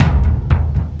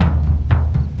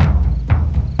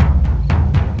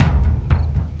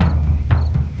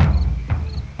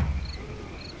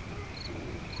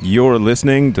You're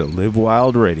listening to Live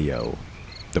Wild Radio,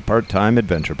 the part-time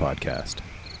adventure podcast.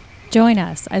 Join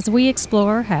us as we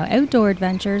explore how outdoor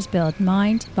adventures build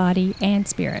mind, body, and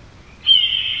spirit.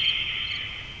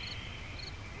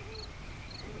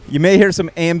 You may hear some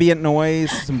ambient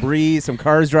noise, some breeze, some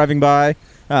cars driving by.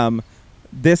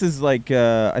 This is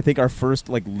I think our first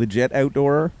legit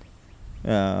outdoor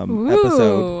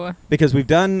episode, because we've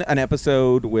done an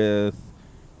episode with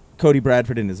Cody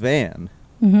Bradford in his van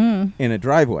in a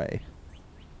driveway,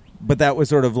 but that was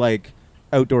sort of like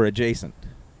outdoor adjacent.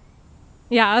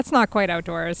 Yeah, that's not quite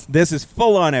outdoors. This is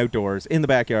full on outdoors in the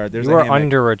backyard. There's you are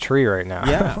under a tree right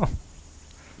now.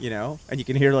 Yeah. And you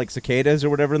can hear cicadas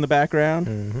or whatever in the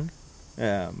background.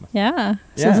 Yeah.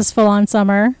 So this is full on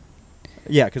summer.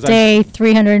 Yeah, because day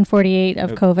 348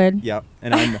 of COVID. Yeah,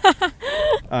 and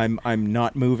I'm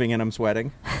not moving and I'm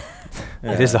sweating.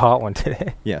 It is a hot one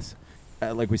today. Yes,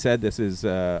 like we said, this is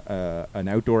an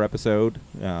outdoor episode,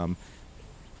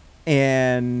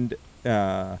 and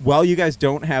while you guys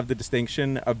don't have the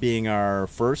distinction of being our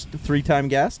first 3-time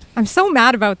guest, I'm so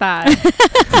mad about that.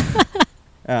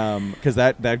 Because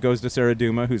that goes to Sarah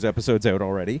Duma, whose episode's out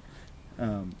already,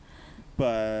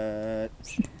 but.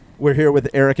 We're here with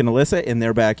Eric and Alyssa in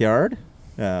their backyard.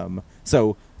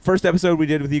 So first episode we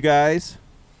did with you guys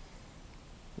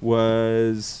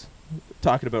was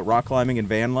talking about rock climbing and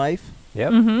van life.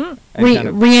 Yep.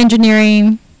 Mm-hmm.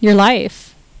 Re-engineering your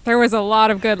life. There was a lot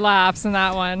of good laughs in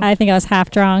that one. I think I was half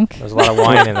drunk. There was a lot of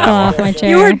wine in that one. Off my chair.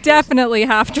 You were definitely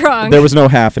half drunk. There was no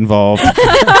half involved.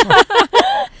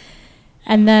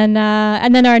 And then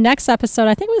our next episode,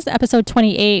 I think it was episode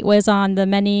 28, was on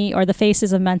the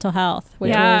faces of mental health,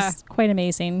 which was quite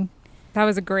amazing. That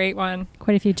was a great one.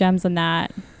 Quite a few gems in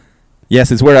that.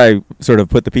 Yes, it's where I sort of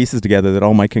put the pieces together that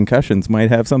all my concussions might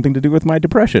have something to do with my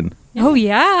depression. Oh,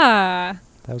 yeah.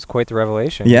 That was quite the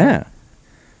revelation. Yeah.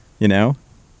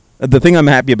 The thing I'm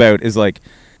happy about is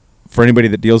for anybody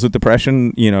that deals with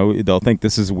depression, they'll think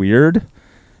this is weird.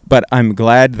 But I'm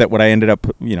glad that what I ended up,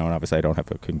 and obviously I don't have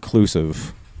a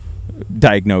conclusive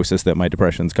diagnosis that my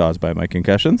depression's caused by my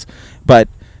concussions, but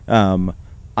I'm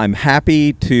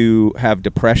happy to have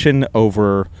depression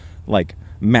over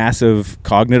massive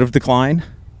cognitive decline,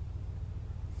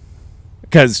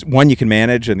 because one you can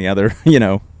manage and the other,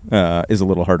 is a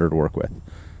little harder to work with.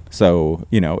 So,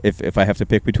 if I have to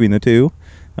pick between the two,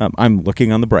 I'm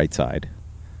looking on the bright side.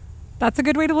 That's a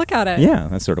good way to look at it. Yeah,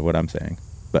 that's sort of what I'm saying.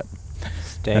 But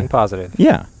staying positive.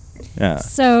 Yeah.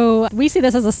 So we see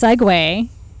this as a segue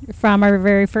from our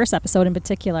very first episode in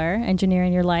particular,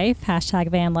 Engineering Your Life,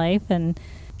 #VanLife, and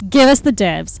give us the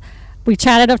dibs. We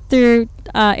chatted up through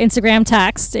Instagram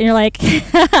text, and you're like,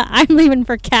 I'm leaving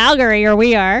for Calgary, or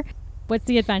we are. What's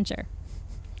the adventure?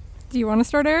 Do you want to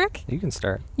start, Eric? You can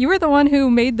start. You were the one who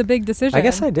made the big decision. I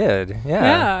guess I did, yeah.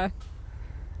 Yeah.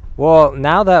 Well,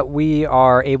 now that we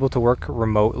are able to work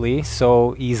remotely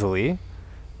so easily,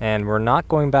 and we're not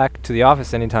going back to the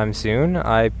office anytime soon,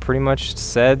 I pretty much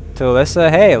said to Alyssa,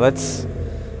 hey, let's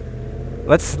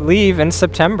leave in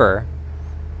September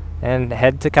and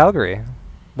head to Calgary.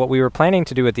 What we were planning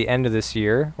to do at the end of this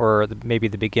year, or maybe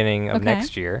the beginning of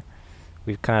next year,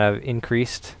 we've kind of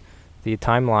increased the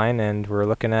timeline, and we're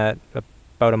looking at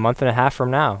about a month and a half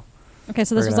from now. Okay,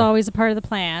 so this was always a part of the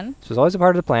plan. This was always a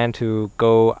part of the plan to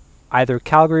go either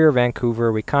Calgary or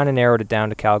Vancouver. We kind of narrowed it down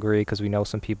to Calgary because we know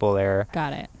some people there.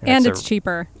 Got it. And it's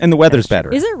cheaper. And the weather's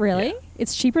better. Is it really? Yeah.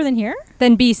 It's cheaper than here?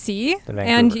 Than BC than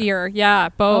and here. Yeah,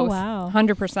 both. Oh, wow.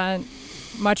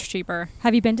 100%. Much cheaper.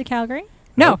 Have you been to Calgary?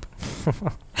 No.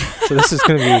 So this is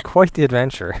going to be quite the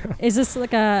adventure. Is this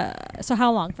so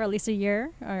how long? For at least a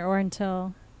year or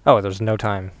until? Oh, there's no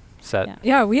time set.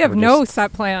 Yeah, we have no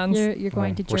set plans. You're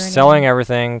going to journey. We're selling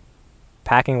everything,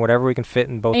 packing whatever we can fit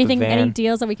in both the van. Any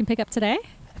deals that we can pick up today?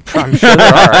 I'm sure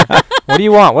there are. What do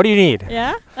you want? What do you need?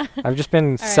 Yeah. I've just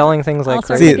been selling things like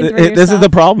crazy. crazy. See, this is the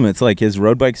problem. It's his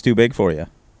road bike's too big for you.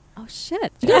 Oh,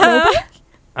 shit. Do you have a road bike?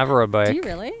 I have a road bike. Do you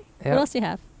really? Yep. What else do you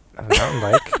have? I have a mountain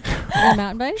bike. A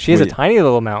mountain bike? She has a tiny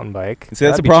little mountain bike. See,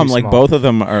 that's the problem. Both of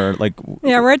them are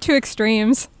yeah, we're at two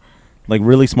extremes.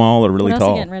 Really small or really what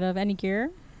tall. What else are you getting rid of? Any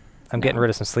gear? I'm getting rid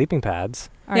of some sleeping pads.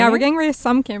 We're getting rid of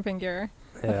some camping gear.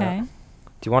 Yeah. Okay.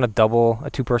 Do you want a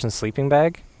 2-person sleeping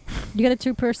bag? You got a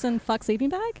 2-person fuck sleeping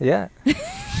bag? Yeah.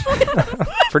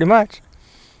 Pretty much.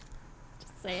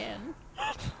 Just saying.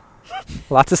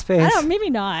 Lots of space. I don't. Maybe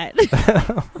not.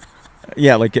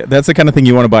 Yeah, that's the kind of thing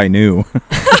you want to buy new.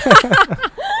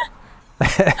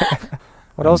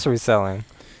 What else are we selling?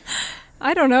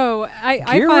 I don't know. I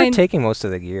find we're taking most of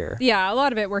the gear. Yeah, a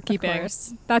lot of it we're keeping.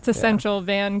 That's essential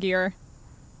van gear.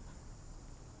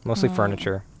 Mostly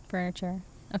furniture. Furniture.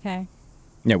 Okay.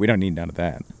 Yeah, we don't need none of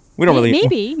that. We don't really.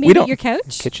 Maybe we don't. your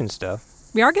couch. Kitchen stuff.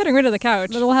 We are getting rid of the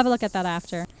couch. But we'll have a look at that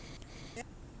after. So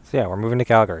yeah, we're moving to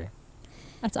Calgary.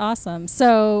 That's awesome.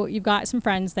 So you've got some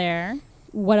friends there.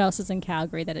 What else is in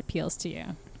Calgary that appeals to you?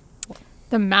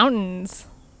 The mountains.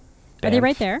 Are they Banff.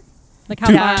 right there? Like how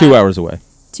Two, far? 2 hours away.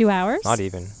 2 hours? Not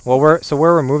even. Well, where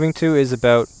we're moving to is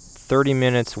about 30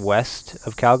 minutes west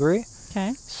of Calgary.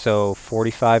 Okay. So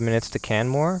 45 minutes to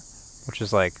Canmore, which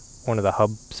is like one of the hub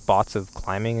spots of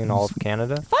climbing in all of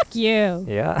Canada. Fuck you.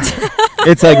 Yeah.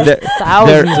 It's like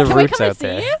Thousands of Can we routes come and out see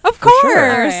there. you? Of For course.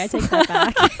 sure. All right, I take that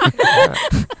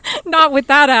back. Not with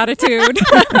that attitude.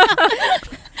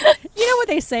 You know what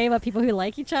they say about people who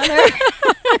like each other?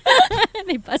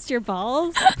 They bust your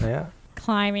balls. Yeah.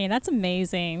 Climbing. That's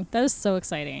amazing. That is so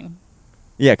exciting.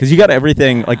 Yeah, because you got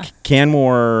everything. Yeah. Like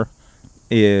Canmore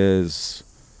is,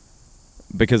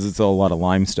 because it's a lot of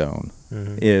limestone,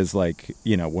 Mhm. is like,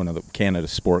 one of the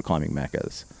Canada's sport climbing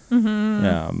meccas.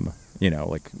 Mm-hmm.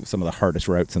 Like some of the hardest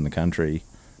routes in the country.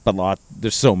 But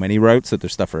there's so many routes that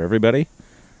there's stuff for everybody.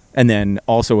 And then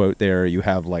also out there you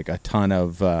have like a ton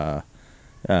of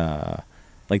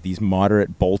like these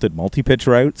moderate bolted multi-pitch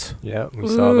routes. Yeah, we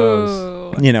saw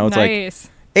those. It's like nice.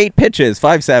 8 pitches,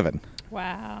 5-7.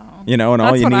 Wow. And all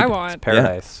That's you what need. I want.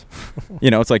 Paradise.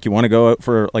 It's like you want to go out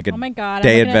for like a Oh my God.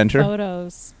 day I'm looking at adventure.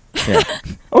 photos. Yeah.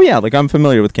 Oh yeah, like I'm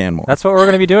familiar with Canmore. That's what we're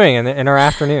going to be doing in our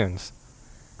afternoons.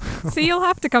 See, you'll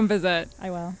have to come visit. I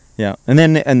will. Yeah, and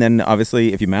then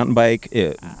obviously if you mountain bike,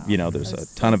 there's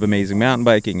a ton of amazing mountain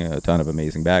biking, a ton of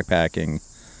amazing backpacking,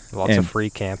 Lots And- of free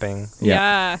camping.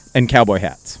 Yeah. and cowboy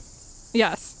hats.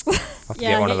 Yes. I'll have to Yeah,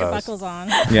 get one get of your those. buckles on.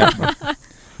 Yeah,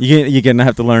 you're gonna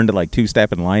have to learn to like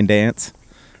 2-step and line dance.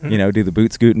 Do the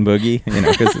boot scoot and boogie.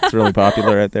 Because it's really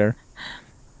popular out there.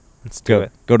 Let's do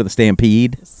it. Go to the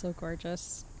Stampede. It's so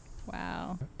gorgeous.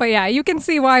 Wow. But yeah, you can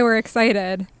see why we're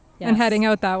excited Yes. and heading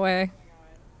out that way.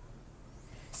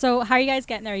 So how are you guys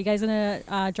getting there? Are you guys going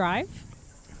to drive?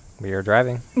 We are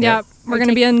driving. Yeah, we're Or going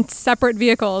to be in separate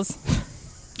vehicles.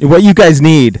 What you guys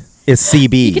need is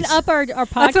CBs. You can up our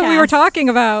podcast. That's what we were talking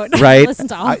about. right? Listen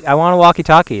to all. I want a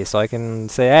walkie-talkie so I can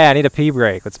say, hey, I need a pee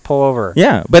break. Let's pull over.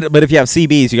 Yeah, but if you have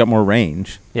CBs, you got more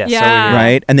range, Yeah. Yeah.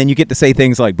 right? And then you get to say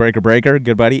things like breaker, breaker,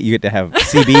 good buddy. You get to have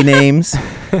CB names.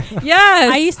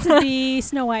 Yes. I used to be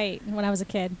Snow White when I was a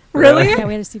kid. Really? Yeah,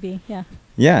 we had a CB. Yeah.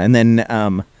 Yeah, and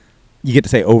then you get to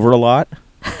say over a lot.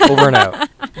 Over and out.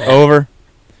 Over.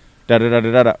 Da da da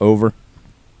da da da. Over.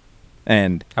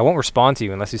 And I won't respond to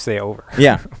you unless you say over.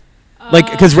 yeah.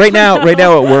 Because right now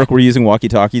at work we're using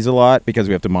walkie-talkies a lot because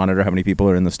we have to monitor how many people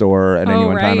are in the store at any Oh,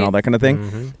 one time and right. all that kind of thing.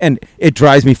 Mhm. And it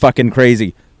drives me fucking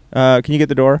crazy. Can you get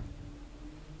the door?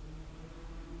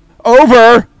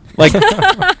 Over. Like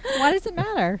Why does it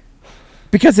matter?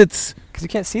 because it's Because you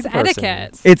can't see It's the person.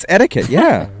 etiquette. etiquette,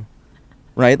 yeah.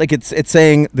 Right? Like it's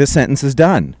saying this sentence is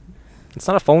done. It's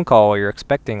not a phone call where you're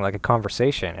expecting like a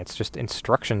conversation. It's just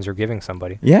instructions you're giving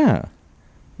somebody. Yeah.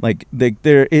 Like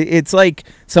it's like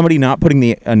somebody not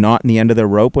putting a knot in the end of their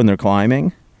rope when they're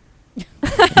climbing.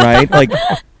 Right? Like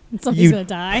Somebody's You- going to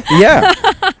die. yeah.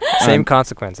 Same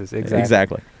consequences.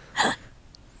 Exactly.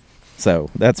 So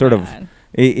that's sort of God.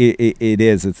 it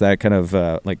is. It's that kind of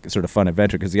like sort of fun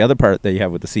adventure because the other part that you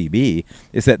have with the CB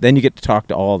is that then you get to talk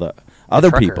to all the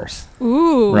other people. Truckers.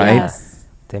 Ooh. Right? Yes.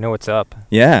 They know what's up.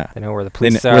 Yeah. They know where the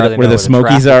police kn- are. where the- they where know the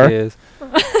Smokies traffic are. is.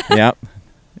 Yep.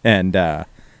 And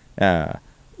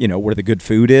where the good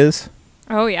food is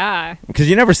Oh, yeah. because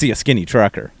you never see a skinny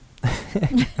trucker.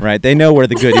 Right? They know where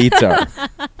the good eats are.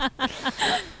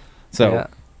 So Yeah.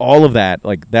 all of that,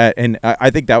 like that, and I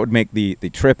think that would make the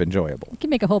trip enjoyable. You can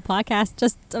make a whole podcast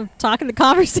just of talking to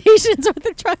conversations with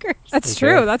the truckers. That's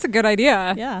Okay. true. That's a good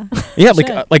idea. Yeah. Yeah,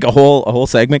 Should. like a whole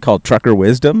segment called Trucker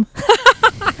Wisdom.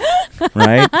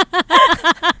 Right?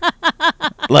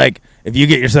 Like if you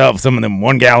get yourself some of them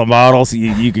 1 gallon bottles,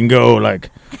 you can go like,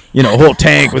 a whole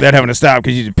tank without having to stop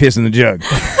because you just piss in the jug.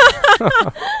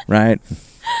 Right?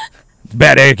 It's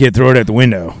bad etiquette, throw it out the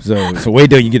window. So wait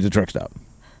till you get to the truck stop.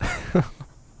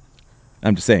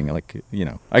 I'm just saying, like,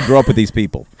 I grew up with these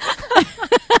people.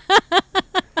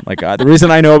 Like, the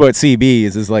reason I know about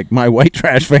CBs is like my white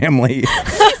trash family.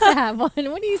 I used to have one.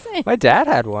 What do you say? My dad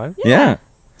had one. Yeah.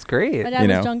 It's great. My dad You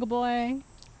was know. Jungle Boy.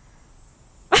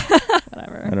 I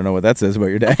Whatever. don't know what that says about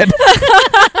your dad.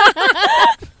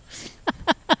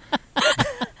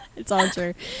 It's all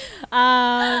true.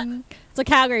 So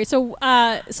Calgary.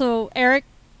 So Eric,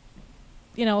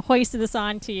 hoisted this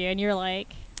on to you, and you're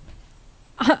like,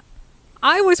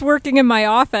 I was working in my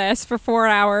office for 4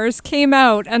 hours, came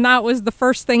out, and that was the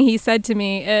first thing he said to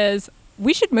me is,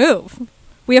 we should move.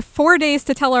 We have 4 days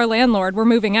to tell our landlord we're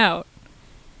moving out.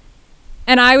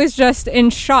 And I was just in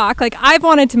shock. Like, I've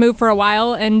wanted to move for a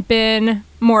while and been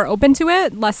more open to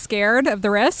it, less scared of the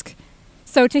risk.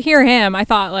 So to hear him, I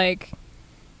thought, like,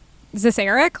 is this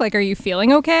Eric? Like, are you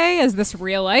feeling okay? Is this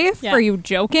real life? Yeah. Are you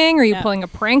joking? Are you Yeah. pulling a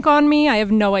prank on me? I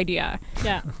have no idea.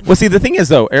 Yeah. Well, see, the thing is,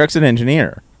 though, Eric's an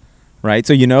engineer, right?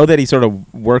 So you know that he sort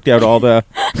of worked out all the,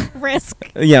 Risk.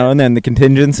 and then the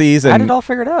contingencies. I And had it all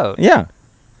figured out. yeah.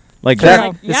 Like So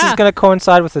that. this Yeah. is going to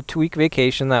coincide with a 2-week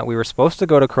vacation that we were supposed to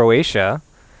go to Croatia,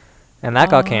 and that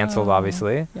got canceled, Oh.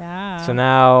 obviously. Yeah. So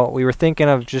now we were thinking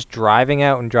of just driving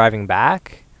out and driving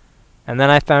back, and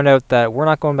then I found out that we're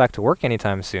not going back to work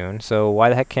anytime soon. So why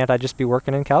the heck can't I just be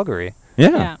working in Calgary? Yeah.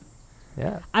 Yeah.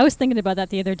 Yeah. I was thinking about that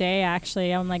the other day,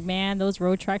 actually. I'm like, man, those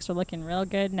road trucks are looking real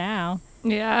good now. I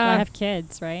Yeah. have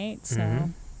kids, right? So, Mhm.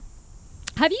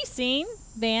 have you seen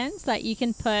vans that you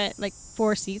can put like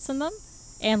 4 seats in them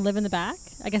and live in the back?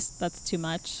 I guess that's too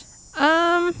much.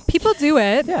 People do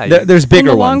it. Yeah. There's In bigger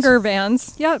the ones. longer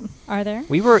vans. Yep. Are there?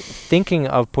 We were thinking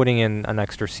of putting in an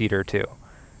extra seater too,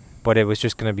 but it was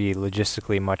just going to be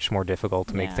logistically much more difficult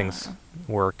to make Yeah. things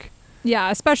work.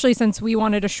 Yeah, especially since we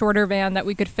wanted a shorter van that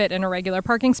we could fit in a regular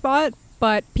parking spot.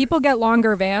 But people get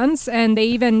longer vans, and they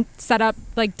even set up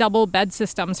like double bed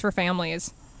systems for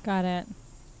families. Got it.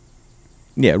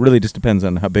 Yeah, it really just depends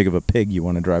on how big of a pig you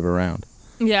want to drive around.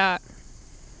 Yeah.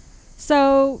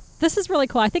 So this is really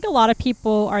cool. I think a lot of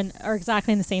people are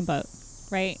exactly in the same boat,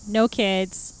 right? No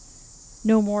kids,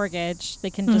 no mortgage. They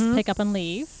can just Mhm. pick up and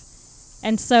leave.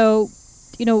 And so,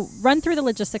 run through the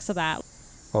logistics of that.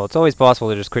 Well, it's always possible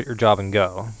to just quit your job and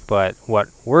go, but what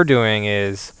we're doing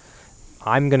is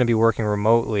I'm going to be working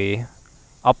remotely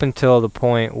up until the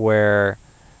point where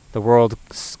the world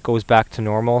goes back to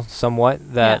normal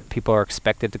somewhat, that Yeah. people are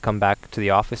expected to come back to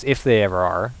the office if they ever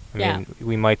are. I Yeah. mean,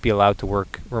 we might be allowed to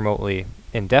work remotely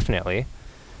indefinitely,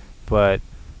 but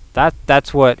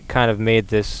that's what kind of made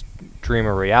this dream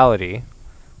a reality.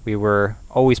 We were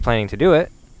always planning to do it,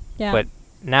 Yeah. but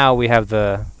now we have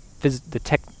the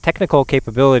technical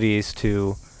capabilities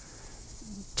to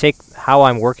take how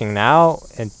I'm working now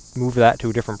and move that to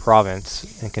a different province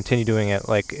and continue doing it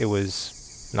like it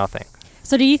was nothing.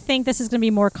 So do you think this is going to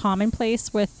be more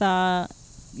commonplace with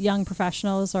young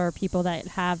professionals or people that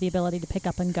have the ability to pick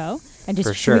up and go? And just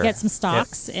For should we sure. get some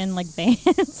stocks in like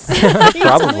vans?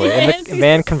 Probably. And Vans? the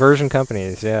van conversion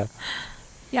companies, yeah.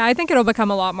 Yeah, I think it'll become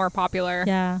a lot more popular.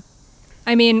 Yeah.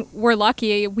 I mean, we're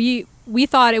lucky. We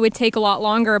thought it would take a lot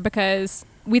longer because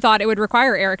we thought it would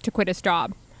require Eric to quit his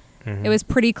job. Mhm. It was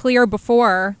pretty clear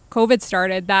before COVID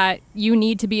started that you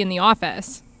need to be in the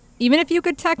office. Even if you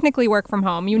could technically work from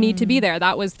home, you need to be there.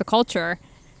 That was the culture.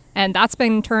 And that's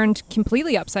been turned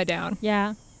completely upside down.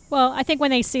 Yeah. Well, I think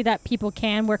when they see that people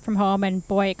can work from home and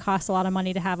boy, it costs a lot of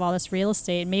money to have all this real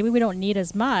estate, maybe we don't need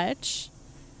as much,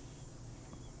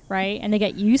 right? And they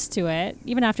get used to it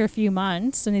even after a few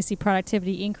months and they see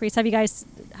productivity increase. Have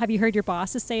you heard your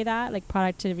bosses say that? Like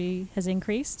productivity has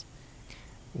increased?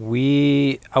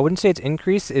 I wouldn't say it's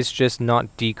increased, it's just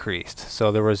not decreased.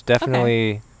 So there was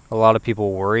definitely a lot of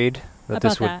people worried that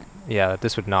this About would that. that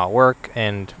this would not work,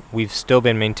 and we've still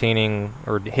been maintaining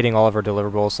or hitting all of our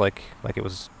deliverables like it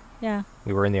was Yeah.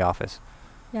 we were in the office.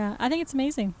 Yeah. I think it's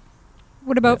amazing.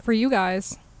 What about Yeah. for you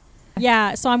guys?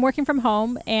 Yeah. So I'm working from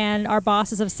home and our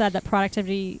bosses have said that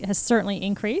productivity has certainly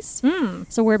increased.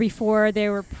 So where before they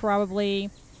were probably,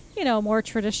 more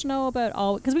traditional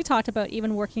about because we talked about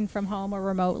even working from home or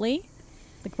remotely,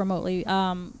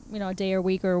 a day a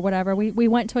week or whatever. We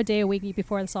went to a day a week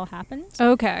before this all happened,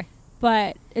 Okay.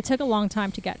 but it took a long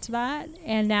time to get to that.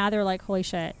 And now they're like, holy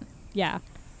shit. Yeah.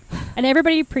 And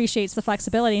everybody appreciates the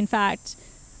flexibility. In fact,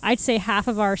 I'd say half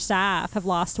of our staff have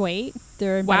lost weight.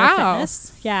 They're in better Wow.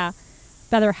 fitness. Yeah.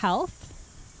 Better health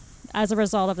as a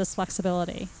result of this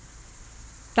flexibility.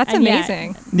 That's And yet,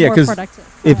 amazing. Yeah, more 'cause productive.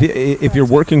 If you're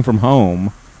working from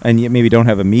home and you maybe don't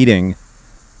have a meeting,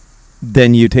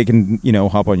 then you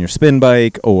hop on your spin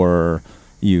bike or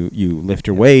you lift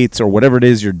your weights or whatever it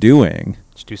is you're doing.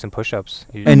 Just do some push-ups.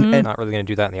 You're And- not really going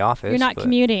to do that in the office. You're not but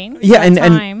commuting. Yeah, that and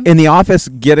time. in the office,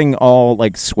 getting all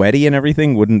like sweaty and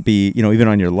everything wouldn't be, even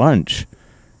on your lunch.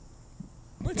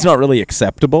 It's not really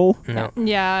acceptable. No.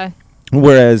 Yeah.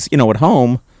 Whereas, at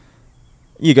home,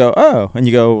 you go, and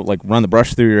you go like run the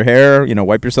brush through your hair,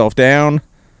 wipe yourself down,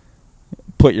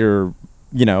 put your,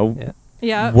 Yeah.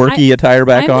 Yeah. worky attire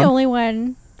back I'm on. the only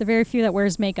one, the very few that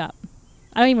wears makeup.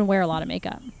 I don't even wear a lot of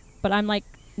makeup, but I'm like,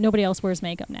 nobody else wears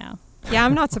makeup now. Yeah,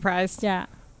 I'm not surprised. Yeah.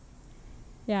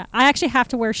 Yeah. I actually have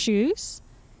to wear shoes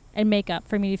and makeup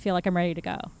for me to feel like I'm ready to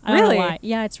go. I don't know Really? why.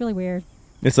 Yeah, it's really weird.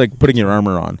 It's like putting your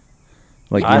armor on.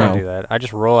 Like, I you don't know, do that. I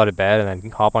just roll out of bed and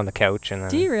then hop on the couch and then.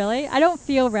 Do you really? I don't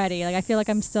feel ready. Like I feel like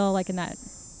I'm still like in that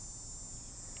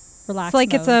relaxed It's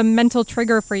like it's mode. a mental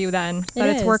trigger for you then that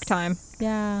it's is. work time.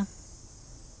 Yeah.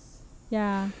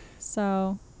 Yeah.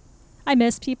 So I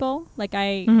miss people. Like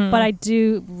Mhm. but I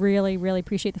do really, really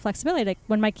appreciate the flexibility. Like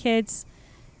when my kids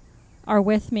are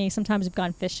with me, sometimes we've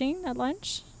gone fishing at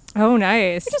lunch, Oh,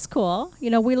 nice. which is cool. You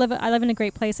know, I live in a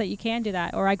great place that you can do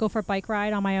that. Or I go for a bike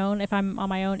ride on my own if I'm on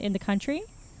my own in the country.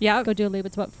 Yeah. Go do a loop.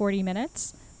 It's about 40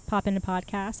 minutes. Pop in a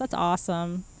podcast. That's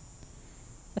awesome.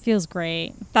 That feels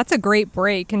great. That's a great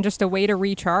break and just a way to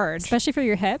recharge. Especially for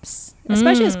your hips,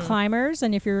 especially as Mm. climbers,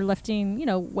 and if you're lifting, you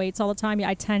know, weights all the time.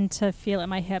 I tend to feel at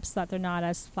my hips that they're not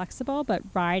as flexible, but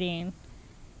riding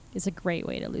is a great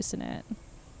way to loosen it.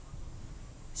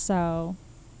 So,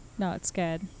 no, it's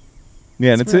good.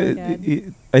 yeah, and It's it's really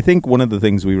good. I think one of the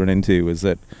things we run into is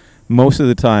that most of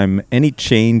the time, any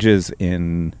changes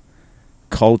in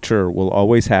culture will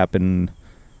always happen.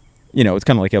 You know, it's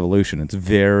kind of like evolution. It's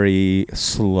very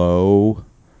slow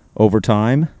over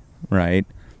time, right?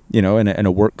 You know, and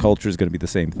a work culture is going to be the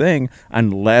same thing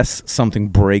unless something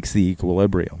breaks the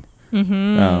equilibrium.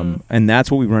 Mm-hmm. And that's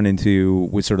what we run into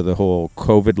with sort of the whole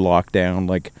COVID lockdown.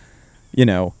 Like, you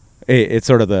know, it's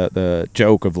sort of the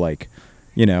joke of like,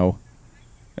 you know,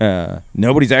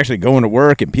 nobody's actually going to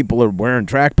work and people are wearing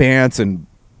track pants and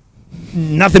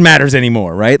nothing matters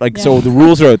anymore, right? Like, so Yeah. the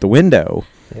rules are out the window.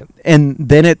 Yep. And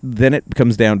then it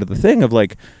comes down to the thing of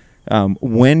like,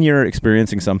 when you're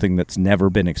experiencing something that's never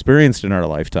been experienced in our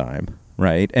lifetime,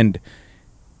 right? And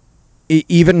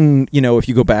even, you know, if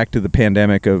you go back to the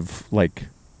pandemic of like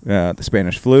the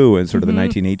Spanish flu and sort of Mhm. the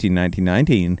 1918,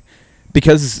 1919,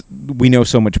 because we know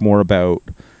so much more about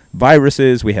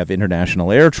viruses, we have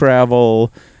international air travel,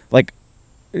 like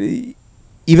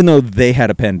even though they had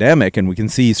a pandemic and we can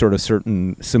see sort of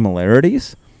certain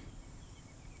similarities,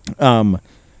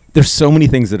 there's so many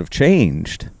things that have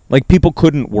changed. Like people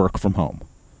couldn't work from home,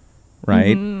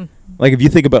 right? Mhm. Like if you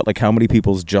think about like how many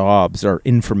people's jobs are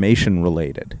information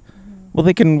related, well,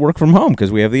 they can work from home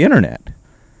because we have the internet.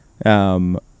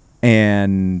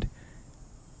 And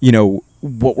you know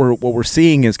what we're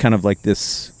seeing is kind of like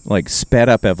this like sped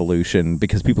up evolution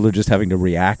because people are just having to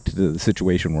react to the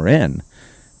situation we're in,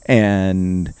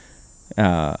 and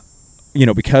you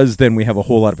know, because then we have a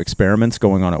whole lot of experiments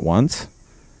going on at once.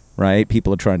 Right?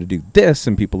 People are trying to do this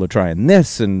and people are trying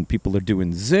this and people are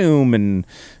doing Zoom and,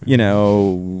 you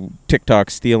know, TikTok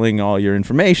stealing all your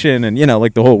information and, you know,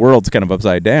 like the whole world's kind of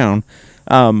upside down.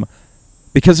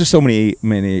 Because there's so many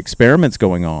experiments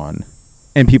going on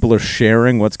and people are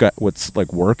sharing what's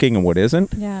like working and what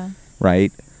isn't, Yeah.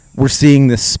 right? We're seeing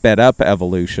this sped up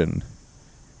evolution.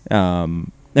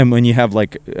 And when you have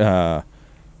like, kind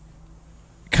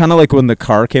of like when the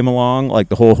car came along, like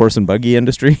the whole horse and buggy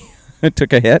industry it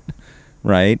took a hit,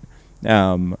 right?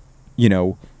 You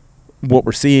know, what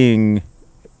we're seeing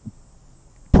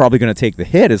probably going to take the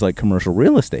hit is like commercial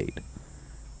real estate.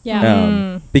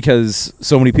 Yeah. Because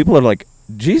so many people are like,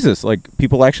 Jesus, like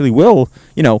people actually will,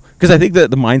 you know, because I think that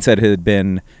the mindset had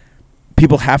been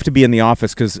people have to be in the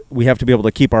office because we have to be able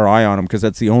to keep our eye on them because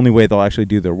that's the only way they'll actually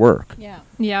do their work. Yeah.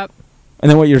 Yep. And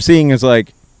then what you're seeing is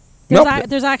like, There's, nope,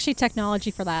 there's actually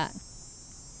technology for that.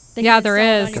 They Yeah, can there install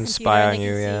it is. on your Can computer spy and on they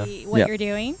you, can yeah. see what Yeah. you're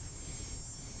doing.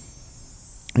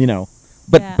 you know,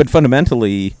 but Yeah. but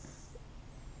fundamentally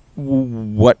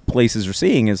what places are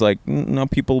seeing is like no,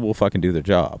 people will fucking do their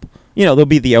job. You know, there'll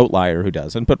be the outlier who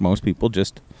doesn't, but most people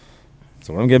just, that's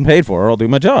what I'm getting paid for, I'll do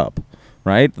my job,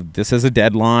 right? This is a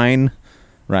deadline,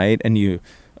 right? And you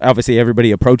obviously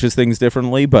everybody approaches things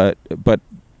differently, but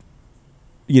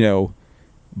you know,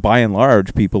 by and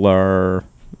large people are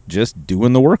just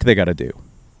doing the work they got to do.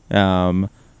 And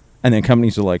then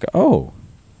companies are like, "Oh,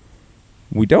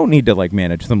 we don't need to like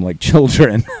manage them like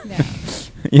children." Yeah.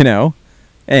 You know,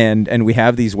 and we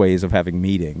have these ways of having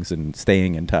meetings and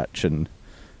staying in touch, and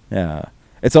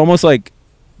it's almost like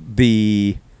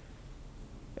the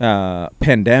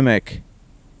pandemic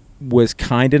was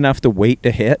kind enough to wait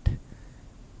to hit,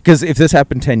 because if this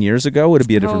happened 10 years ago, it would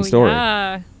be a different story,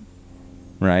 Yeah.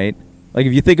 right? Like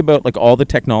if you think about like all the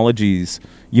technologies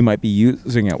you might be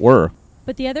using at work.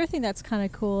 But the other thing that's kind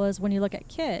of cool is when you look at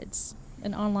kids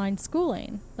and online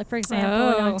schooling. Like, for example,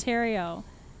 in Oh. Ontario,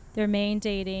 they're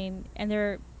mandating and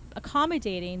they're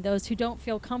accommodating those who don't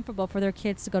feel comfortable for their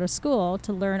kids to go to school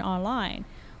to learn online.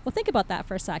 Well, think about that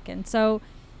for a second. So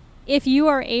if you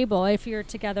are able, if you're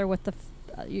together with the,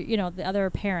 you know, the other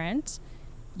parent,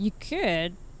 you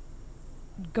could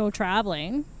go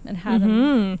traveling and have them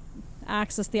Mhm.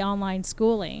 access the online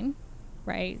schooling,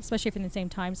 right? Especially if in the same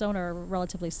time zone or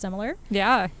relatively similar.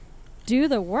 Yeah. Do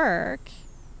the work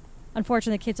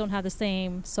unfortunately, kids don't have the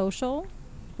same social,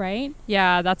 right?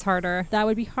 Yeah, that's harder. That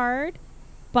would be hard.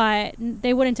 But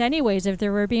they wouldn't anyways if they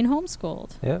were being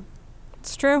homeschooled. Yeah.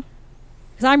 It's true.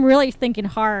 Because I'm really thinking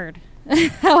hard.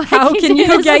 How can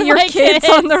you get your kids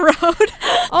on the road?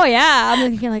 Oh, yeah.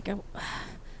 I'm thinking like,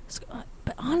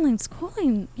 but online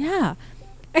schooling, yeah.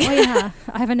 Oh, yeah.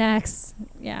 I have an ex.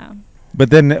 Yeah. But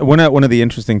then one of the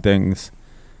interesting things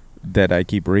that I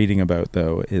keep reading about,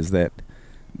 though, is that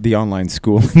the online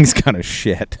schooling's kind of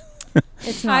shit.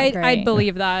 It's not great. I'd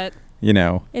believe that. You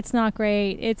know? It's not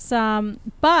great. It's,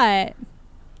 but,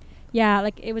 yeah,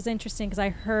 like it was interesting because I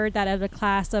heard that out of a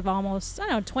class of almost,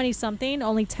 20-something,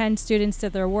 only 10 students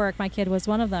did their work. My kid was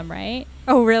one of them, right?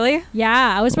 Oh, really?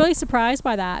 Yeah, I was really surprised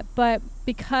by that. But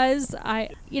because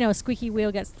squeaky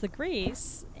wheel gets the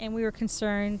grease, and we were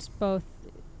concerned, both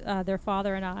their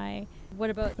father and I, what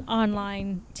about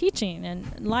online teaching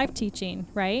and live teaching,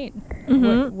 right?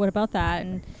 Mm-hmm. What about that?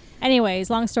 And anyways,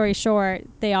 long story short,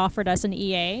 they offered us an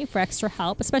EA for extra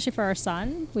help, especially for our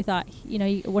son. We thought,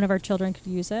 one of our children could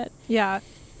use it. Yeah.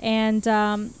 And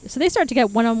so they started to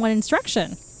get one-on-one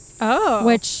instruction. Oh.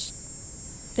 Which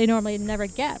they normally never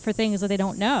get for things that they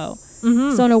don't know.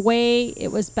 Mm-hmm. So in a way,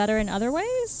 it was better in other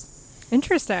ways.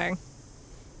 Interesting.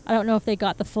 I don't know if they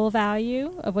got the full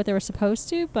value of what they were supposed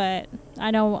to, but I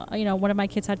know, one of my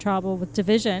kids had trouble with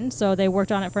division, so they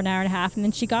worked on it for an hour and a half, and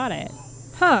then she got it.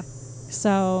 Huh.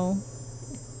 So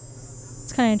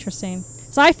it's kind of interesting.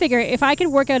 So I figure if I could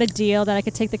work out a deal that I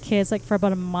could take the kids for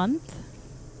about a month.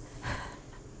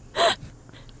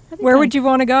 Where would you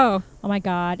want to go? Oh my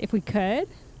God, if we could,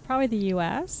 probably the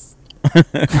U.S.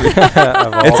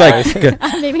 It's like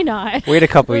Maybe not. Wait a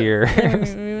couple years. Let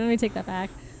me take that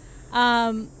back.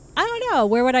 I don't know.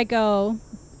 Where would I go?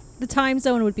 The time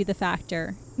zone would be the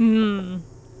factor,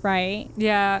 right?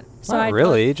 Yeah. So Not I'd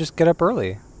really. Just get up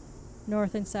early.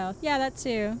 north and south. Yeah, that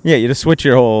too. Yeah, you just switch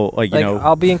your whole,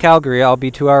 I'll be in Calgary. I'll be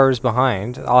 2 hours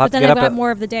behind. I'll have But to then get I up got at more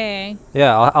of the day.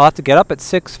 Yeah, I'll have to get up at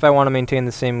 6 if I want to maintain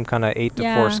the same kind of 8 to 4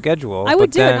 Yeah. schedule. I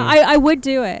would but do it. then I would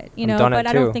do it, done but at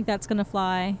I don't 2. think that's gonna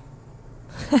fly.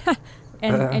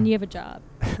 And you have a job,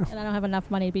 and I don't have enough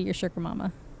money to be your sugar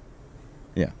mama.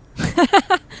 Yeah.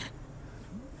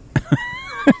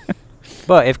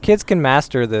 But if kids can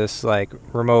master this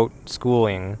remote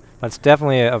schooling, that's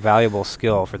definitely a valuable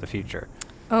skill for the future.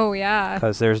 Oh, yeah.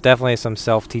 Because there's definitely some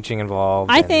self-teaching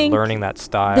involved. I and think learning that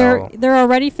style. There are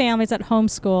already families that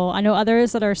homeschool. I know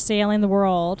others that are sailing the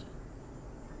world.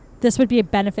 This would be a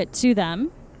benefit to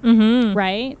them,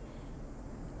 right?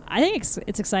 I think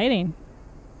it's exciting.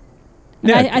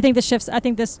 Yeah. I think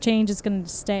this change is going to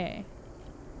stay.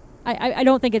 I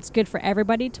don't think it's good for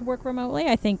everybody to work remotely.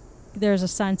 I think there's a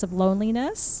sense of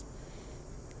loneliness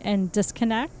and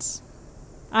disconnect.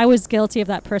 I was guilty of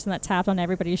that person that tapped on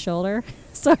everybody's shoulder.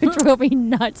 So it drove me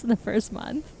nuts in the first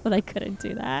month, but I couldn't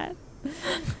do that.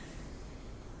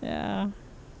 Yeah.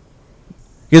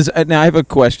 Because now I have a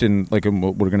question, we're going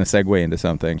to segue into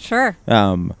something. Sure.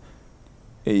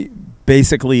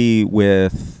 Basically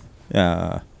with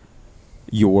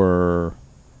your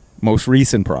most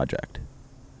recent project,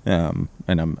 and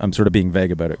I'm sort of being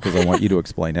vague about it because I want you to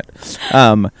explain it.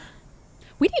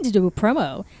 We need to do a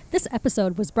promo. This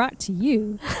episode was brought to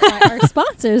you by our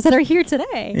sponsors that are here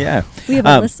today. Yeah. We have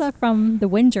Alyssa from the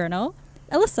Wind Journal.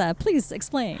 Alyssa, please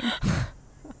explain.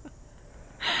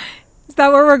 Is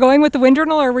that where we're going with the Wind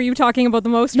Journal, or were you talking about the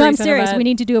most No, I'm recent serious. event? We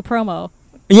need to do a promo.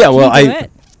 Yeah, Can well, you do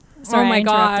it? Sorry, oh my I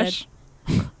interrupted.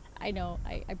 gosh. I know.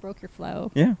 I broke your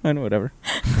flow. Yeah, I know, whatever.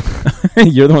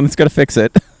 You're the one that's got to fix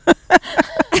it.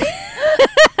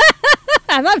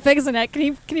 I'm not fixing it.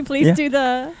 Can you please do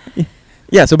the...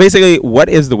 Yeah, so basically, what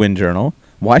is the Wind Journal?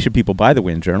 Why should people buy the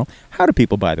Wind Journal? How do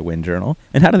people buy the Wind Journal?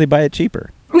 And how do they buy it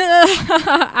cheaper?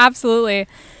 Absolutely.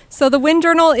 So the Wind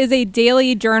Journal is a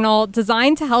daily journal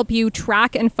designed to help you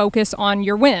track and focus on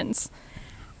your wins.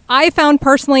 I found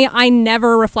personally I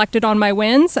never reflected on my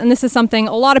wins, and this is something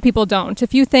a lot of people don't.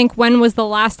 If you think, when was the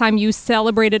last time you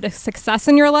celebrated a success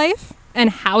in your life,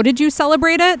 and how did you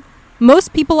celebrate it?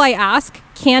 Most people I ask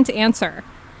can't answer.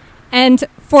 And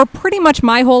for pretty much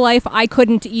my whole life, I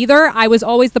couldn't either. I was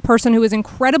always the person who was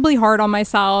incredibly hard on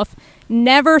myself,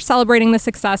 never celebrating the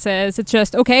successes. It's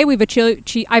just, okay,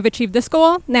 I've achieved this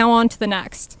goal, now on to the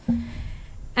next.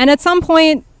 And at some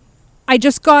point, I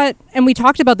just got, and we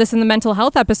talked about this in the mental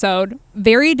health episode,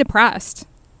 very depressed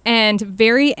and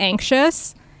very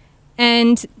anxious.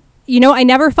 And, I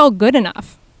never felt good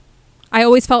enough. I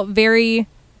always felt very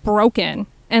broken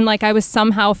and like I was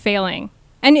somehow failing.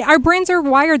 And our brains are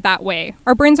wired that way.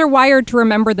 Our brains are wired to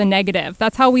remember the negative.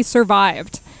 That's how we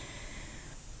survived.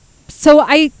 So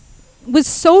I was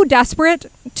so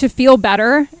desperate to feel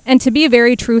better, and to be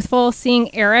very truthful,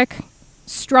 seeing Eric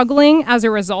struggling as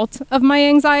a result of my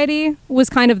anxiety was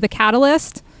kind of the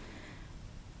catalyst.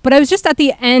 But I was just at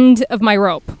the end of my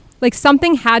rope. Like,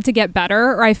 something had to get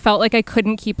better, or I felt like I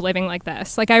couldn't keep living like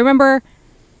this. Like, I remember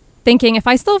thinking, if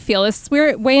I still feel this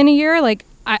weird way in a year, like,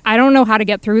 I don't know how to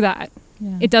get through that.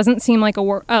 Yeah. It doesn't seem like a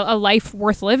life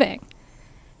worth living.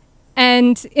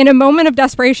 And in a moment of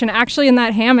desperation, actually in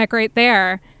that hammock right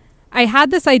there, I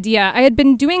had this idea. I had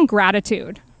been doing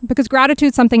gratitude, because gratitude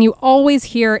is something you always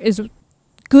hear is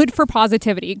good for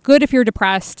positivity, good if you're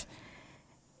depressed.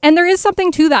 And there is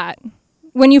something to that.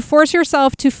 When you force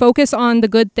yourself to focus on the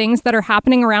good things that are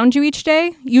happening around you each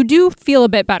day, you do feel a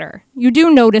bit better. You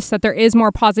do notice that there is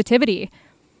more positivity.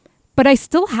 But I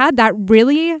still had that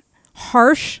really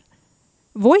harsh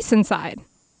voice inside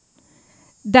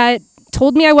that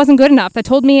told me I wasn't good enough, that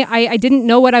told me I didn't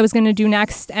know what I was going to do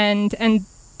next, and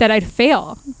that I'd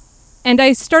fail. And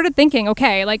I started thinking,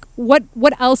 okay, like, what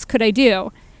else could I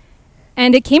do?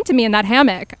 And it came to me in that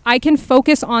hammock. I can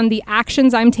focus on the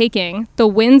actions I'm taking, the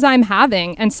wins I'm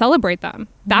having, and celebrate them.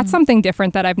 That's something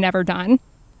different that I've never done.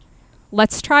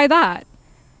 Let's try that.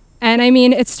 And I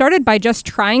mean, it started by just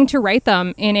trying to write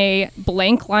them in a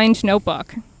blank-lined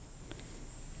notebook,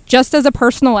 just as a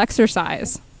personal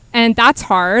exercise. And that's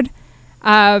hard.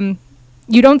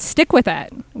 You don't stick with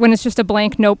it when it's just a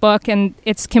blank notebook and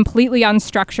it's completely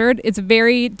unstructured. It's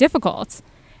very difficult.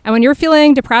 And when you're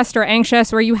feeling depressed or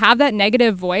anxious, or you have that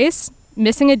negative voice,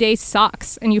 missing a day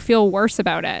sucks and you feel worse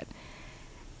about it.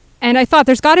 And I thought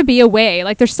there's got to be a way,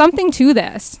 like there's something to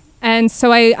this. And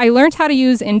so I learned how to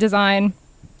use InDesign.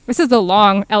 This is the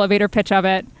long elevator pitch of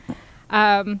it.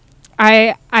 Eric,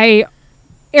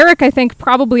 I think,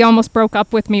 probably almost broke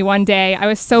up with me one day. I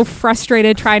was so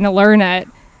frustrated trying to learn it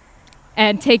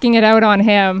and taking it out on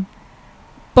him.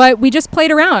 But we just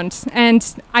played around, and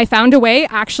I found a way,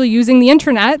 actually using the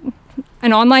internet,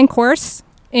 an online course.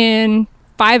 In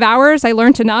 5 hours, I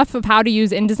learned enough of how to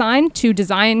use InDesign to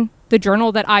design the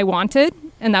journal that I wanted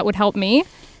and that would help me.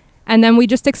 And then we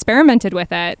just experimented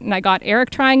with it, and I got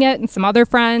Eric trying it and some other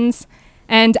friends.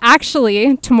 And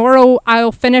actually, tomorrow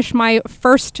I'll finish my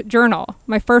first journal,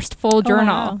 my first full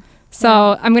journal. Wow. So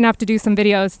Yeah. I'm going to have to do some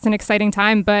videos. It's an exciting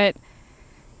time, but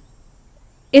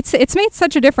it's made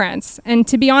such a difference. And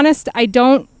to be honest, I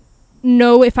don't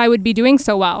know if I would be doing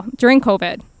so well during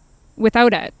COVID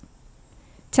without it.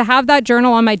 To have that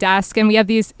journal on my desk, and we have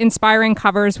these inspiring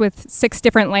covers with 6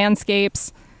 different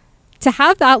landscapes, to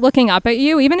have that looking up at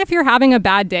you, even if you're having a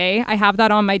bad day, I have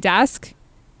that on my desk.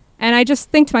 And I just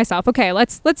think to myself, okay,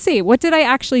 let's see, what did I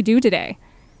actually do today?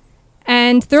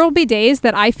 And there will be days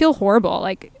that I feel horrible.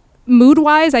 Like,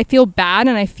 mood-wise, I feel bad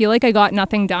and I feel like I got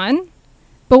nothing done.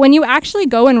 But when you actually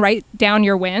go and write down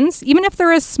your wins, even if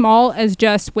they're as small as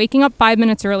just waking up 5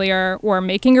 minutes earlier, or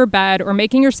making your bed, or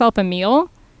making yourself a meal,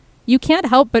 you can't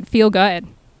help but feel good.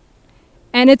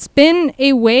 And it's been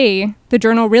a way, the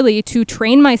journal really, to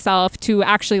train myself to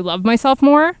actually love myself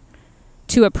more,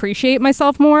 to appreciate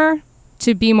myself more,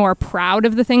 to be more proud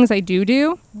of the things I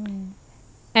do.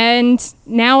 And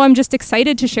now I'm just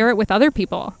excited to share it with other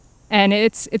people. And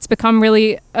it's become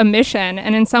really a mission.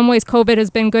 And in some ways, COVID has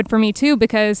been good for me too,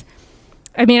 because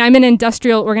I mean, I'm an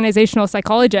industrial organizational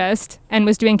psychologist and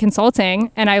was doing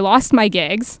consulting, and I lost my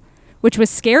gigs, which was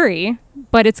scary,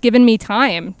 but it's given me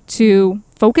time to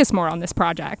focus more on this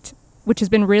project, which has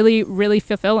been really, really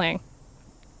fulfilling.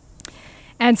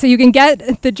 And so you can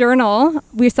get the journal.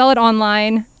 We sell it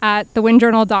online at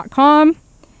thewindjournal.com.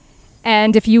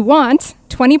 And if you want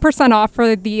 20% off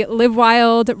for the Live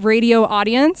Wild radio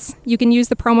audience, you can use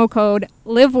the promo code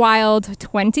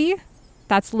LiveWild20.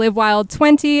 That's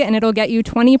LiveWild20, and it'll get you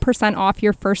 20% off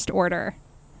your first order.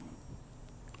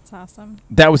 That's awesome.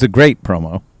 That was a great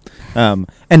promo.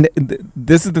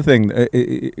 This is the thing,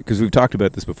 because we've talked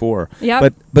about this before.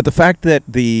 Yep. But the fact that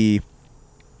the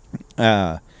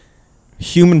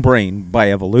human brain,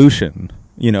 by evolution,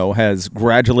 has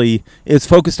gradually is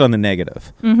focused on the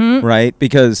negative, right?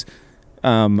 Because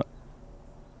every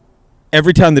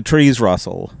time the trees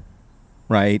rustle,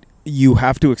 right, you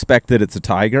have to expect that it's a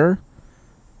tiger.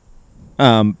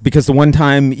 Because the one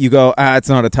time you go, it's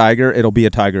not a tiger, it'll be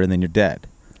a tiger, and then you're dead.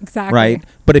 Exactly. Right?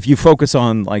 But if you focus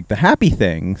on like the happy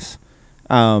things,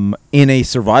 in a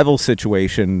survival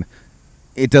situation,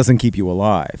 it doesn't keep you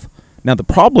alive. Now the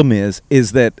problem is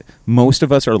that most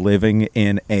of us are living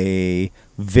in a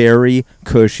very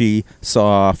cushy,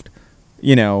 soft,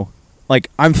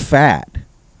 like I'm fat.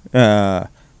 I'm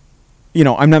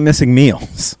not missing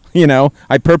meals.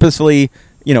 I purposefully,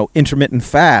 intermittent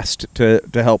fast to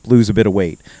help lose a bit of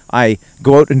weight. I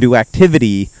go out and do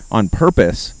activity on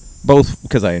purpose both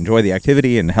because I enjoy the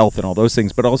activity and health and all those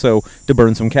things, but also to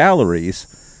burn some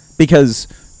calories, because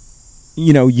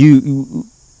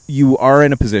you are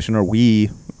in a position, or we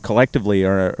collectively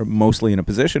are mostly in a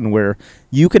position where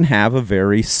you can have a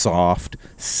very soft,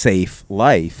 safe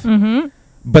life. Mm-hmm.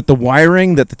 But the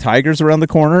wiring that the tiger's around the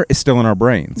corner is still in our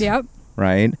brains. Yep.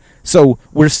 Right? So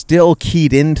we're still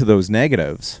keyed into those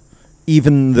negatives,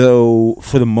 even though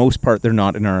for the most part they're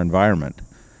not in our environment.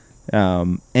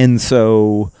 And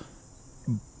so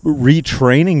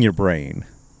retraining your brain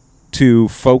to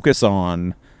focus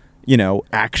on,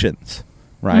 actions,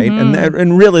 right? Mm-hmm.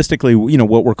 And realistically,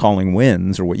 what we're calling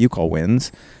wins, or what you call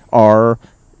wins, are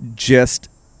just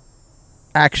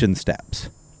action steps.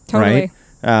 Totally.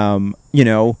 Right?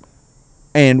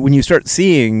 And when you start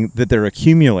seeing that they're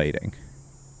accumulating,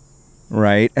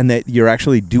 right, and that you're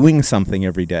actually doing something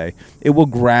every day, it will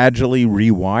gradually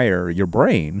rewire your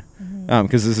brain.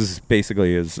 Because this is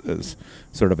basically as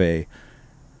sort of a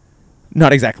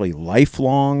not exactly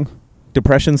lifelong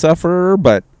depression sufferer,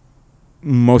 but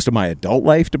most of my adult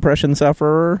life depression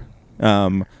sufferer,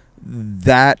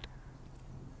 that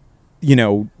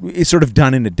is sort of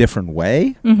done in a different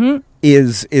way. Mm-hmm.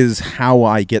 Is how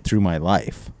I get through my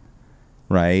life,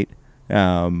 right?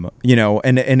 And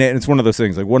it's one of those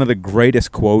things. Like, one of the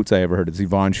greatest quotes I ever heard is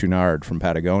Yvon Chouinard from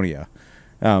Patagonia.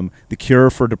 The cure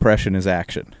for depression is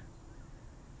action.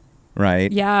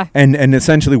 Right? Yeah. And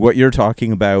essentially what you're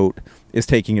talking about is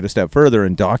taking it a step further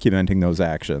and documenting those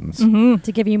actions. Mm-hmm.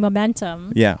 To give you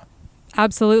momentum. Yeah.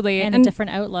 Absolutely. And a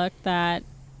different outlook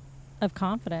of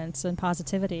confidence and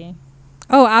positivity.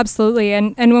 Oh, absolutely.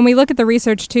 And when we look at the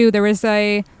research too, there was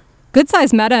a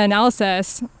good-sized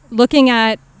meta-analysis looking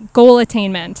at goal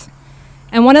attainment.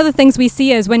 And one of the things we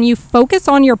see is when you focus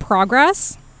on your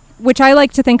progress, which I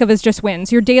like to think of as just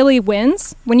wins, your daily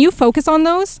wins, when you focus on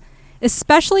those,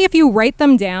 especially if you write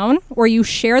them down or you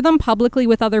share them publicly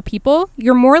with other people,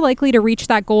 you're more likely to reach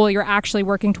that goal you're actually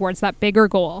working towards, that bigger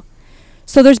goal.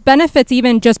 So there's benefits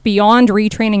even just beyond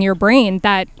retraining your brain,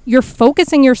 that you're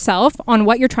focusing yourself on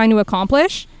what you're trying to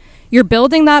accomplish. You're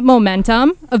building that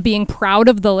momentum of being proud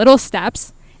of the little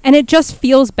steps, and it just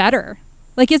feels better.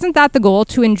 Like, isn't that the goal,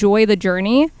 to enjoy the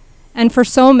journey? And for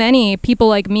so many people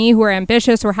like me who are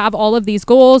ambitious or have all of these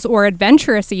goals, or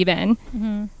adventurous even,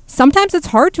 sometimes it's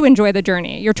hard to enjoy the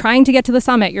journey. You're trying to get to the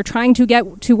summit. You're trying to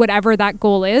get to whatever that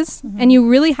goal is. And you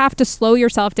really have to slow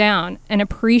yourself down and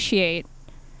appreciate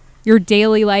your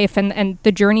daily life and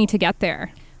the journey to get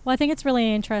there. Well, I think it's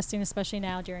really interesting, especially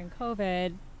now during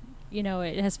COVID.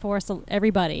 It has forced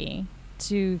everybody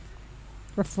to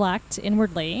reflect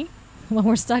inwardly when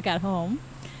we're stuck at home.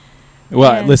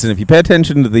 Well, And listen, if you pay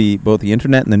attention to both the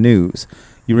internet and the news,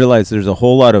 you realize there's a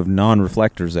whole lot of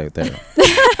non-reflectors out there.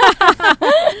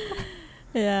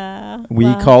 Yeah. We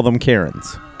call them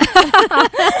Karens.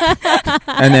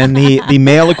 And then the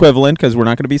male equivalent, because we're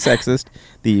not going to be sexist,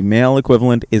 the male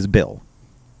equivalent is Bill.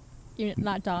 You're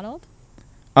not Donald?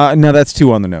 No, that's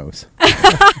too on the nose.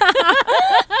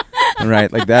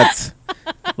 Right, that's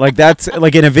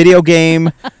like in a video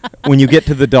game, when you get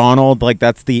to the Donald, like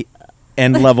that's the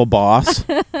end level boss.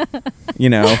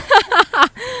 No,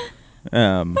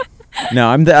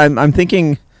 I'm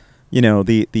thinking,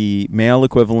 the male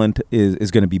equivalent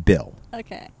is going to be Bill.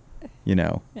 Okay.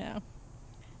 Yeah.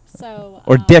 So.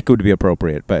 Or Dick would be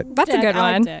appropriate, but That's a good I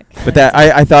like one. Dick. but that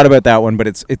I thought about that one, but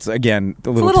it's again It's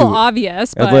a little too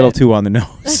obvious, a but little too on the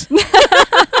nose.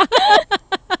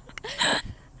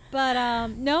 But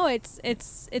no,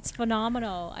 it's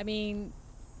phenomenal. I mean,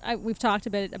 we've talked a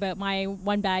bit about my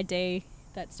one bad day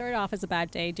that started off as a bad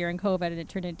day during COVID, and it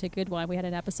turned into a good one. We had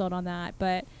an episode on that,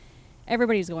 but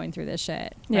everybody's going through this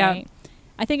shit, right? Yeah.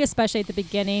 I think especially at the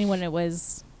beginning when it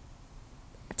was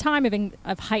a time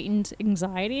of heightened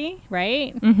anxiety,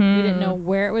 right? Mhm. We didn't know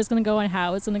where it was going to go and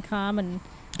how it was going to come, and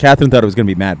Catherine thought it was going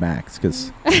to be Mad Max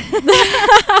because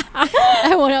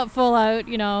I went out full out,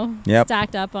 Yep.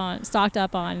 stocked up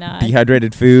on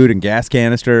dehydrated food and gas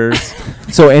canisters.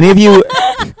 So any of you,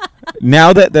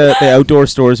 now that the outdoor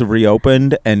stores have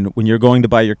reopened, and when you're going to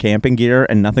buy your camping gear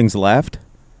and nothing's left,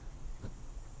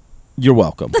 you're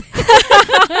welcome.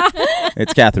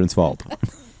 It's Catherine's fault.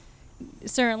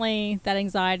 Certainly that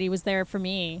anxiety was there for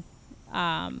me.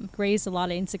 Raised a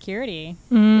lot of insecurity.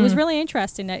 It was really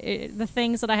interesting that the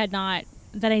things that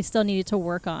I still needed to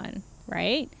work on,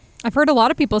 right? I've heard a lot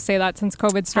of people say that since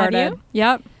COVID started. Have you?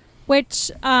 Yep.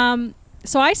 Which,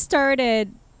 so I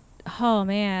started, oh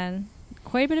man,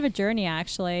 quite a bit of a journey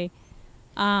actually.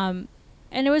 And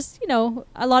it was,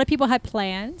 a lot of people had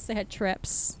plans. They had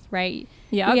trips, right?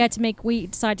 Yep. We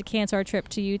decided to cancel our trip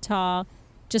to Utah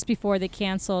just before they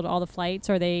canceled all the flights,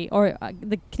 or the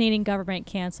Canadian government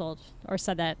canceled or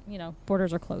said that,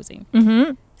 borders are closing.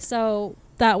 Mm-hmm. So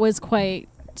that was quite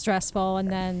stressful. And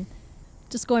then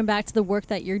just going back to the work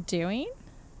that you're doing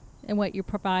and what you're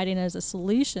providing as a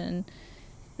solution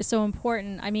is so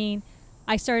important. I mean,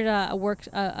 I started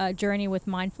a journey with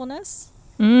mindfulness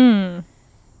to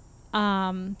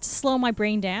slow my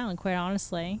brain down, quite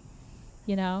honestly.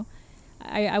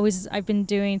 I've been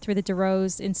doing through the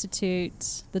DeRose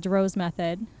Institute, the DeRose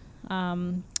method.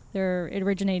 It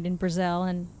originated in Brazil,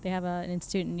 and they have an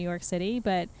institute in New York City,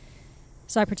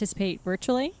 so I participate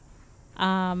virtually.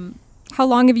 How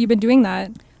long have you been doing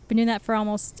that? Been doing that for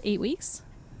almost 8 weeks.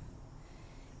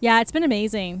 Yeah, it's been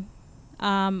amazing.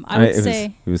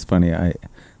 It was funny.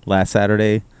 Last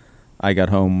Saturday, I got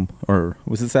home, or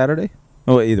was it Saturday?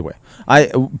 Oh, either way. I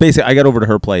got over to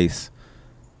her place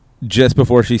just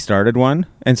before she started one,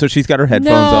 and so she's got her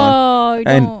headphones on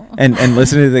and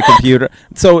listening to the computer.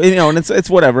 So and it's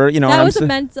whatever, That was a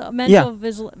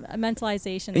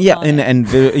mentalization. Yeah,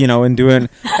 and doing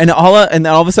and all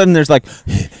of a sudden there's like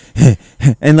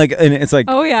and it's like,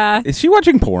 oh yeah, is she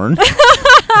watching porn?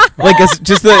 Like it's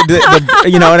just the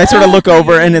and I sort of look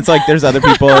over and it's like there's other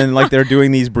people and like they're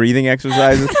doing these breathing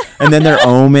exercises and then they're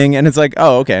oming and it's like,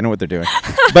 oh, okay, I know what they're doing.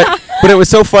 But it was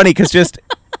so funny because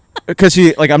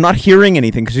she, like, I'm not hearing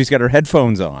anything because she's got her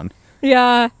headphones on.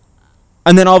 Yeah.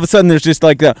 And then all of a sudden there's just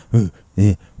like the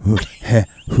and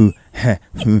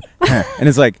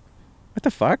it's like, what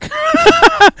the fuck?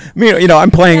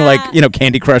 I'm playing like,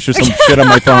 Candy Crush or some shit on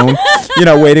my phone,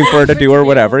 waiting for her to do or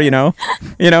whatever, and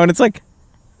it's like,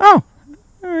 oh,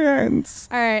 yeah,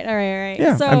 all right.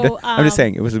 Yeah, So I'm just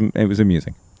saying it was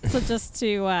amusing. So just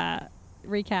to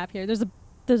recap here, there's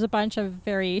a bunch of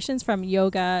variations from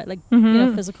yoga, like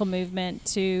physical movement,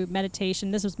 to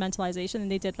meditation. This was mentalization,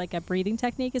 and they did like a breathing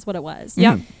technique, is what it was.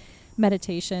 Yeah,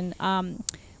 meditation.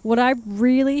 What I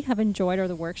really have enjoyed are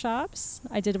the workshops.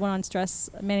 I did one on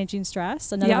managing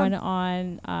stress, another one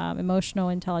on emotional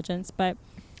intelligence, but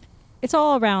it's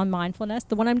all around mindfulness.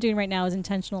 The one I'm doing right now is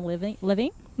intentional living.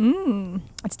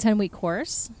 It's a 10-week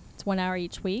course. It's 1 hour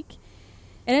each week,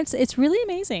 and it's really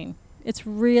amazing. It's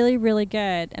really, really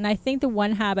good. And I think the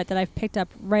one habit that I've picked up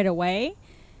right away,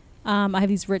 I have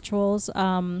these rituals,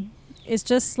 is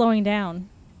just slowing down.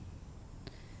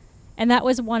 And that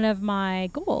was one of my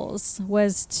goals,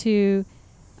 was to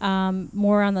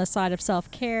more on the side of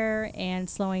self-care and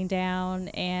slowing down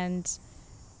and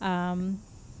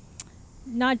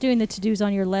not doing the to-dos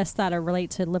on your list that are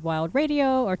relate to Live Wild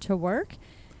Radio or to work,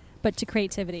 but to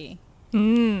creativity.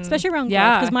 Especially around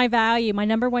growth, because my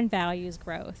number one value is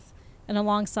growth. And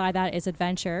alongside that is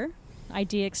adventure,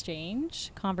 idea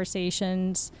exchange,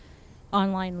 conversations,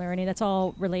 online learning. That's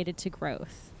all related to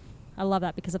growth. I love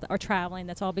that or traveling.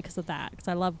 That's all because of that, because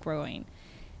I love growing.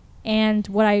 And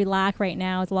what I lack right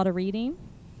now is a lot of reading,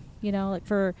 like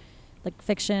for like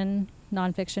fiction,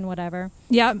 nonfiction, whatever.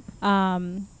 Yeah.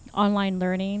 Online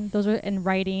learning, and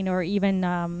writing, or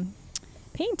even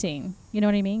painting. You know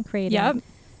what I mean? Creating. Yep.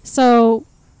 So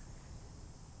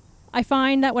I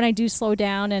find that when I do slow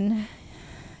down and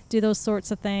do those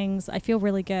sorts of things, I feel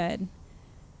really good.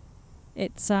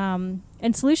 It's and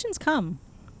solutions come.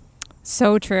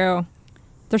 So true.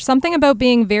 There's something about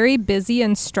being very busy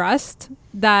and stressed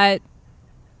that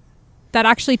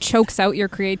actually chokes out your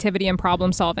creativity and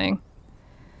problem solving.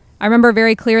 I remember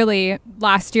very clearly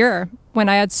last year when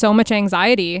I had so much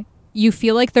anxiety, you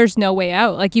feel like there's no way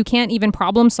out. Like you can't even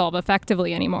problem solve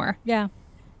effectively anymore. Yeah.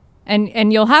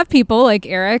 And you'll have people like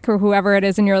Eric or whoever it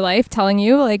is in your life telling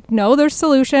you like, no, there's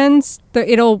solutions.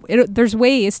 There's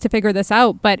ways to figure this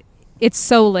out, but it's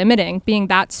so limiting being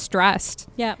that stressed.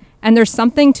 Yeah. And there's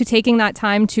something to taking that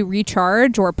time to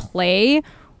recharge or play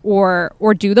or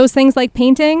do those things like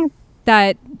painting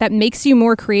that makes you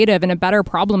more creative and a better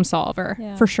problem solver,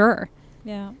 for sure.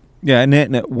 Yeah. Yeah,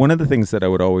 and one of the things that I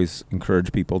would always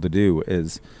encourage people to do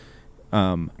is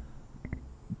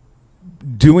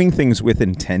doing things with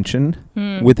intention,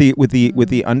 with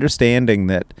the understanding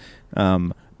that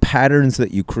patterns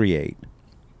that you create,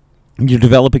 you're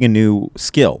developing a new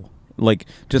skill. Like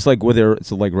just like whether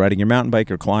it's like riding your mountain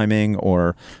bike or climbing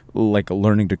or like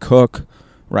learning to cook,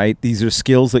 right? These are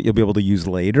skills that you'll be able to use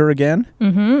later again.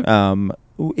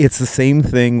 It's the same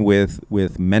thing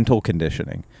with mental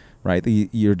conditioning, right?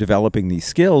 You're developing these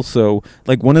skills. So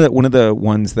like one of the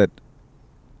ones that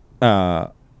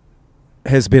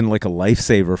has been like a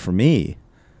lifesaver for me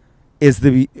is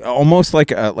almost like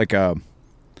a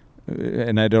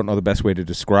and I don't know the best way to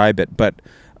describe it, but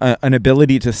an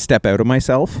ability to step out of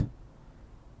myself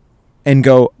and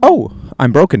go, oh,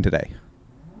 I'm broken today.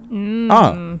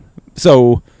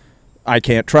 So I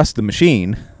can't trust the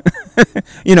machine.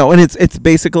 You know, and it's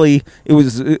basically, it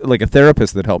was like a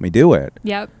therapist that helped me do it.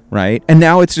 Yep. Right. And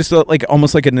now it's just like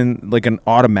almost like an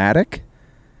automatic,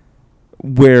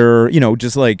 where, you know,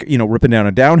 just like, you know, ripping down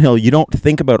a downhill, you don't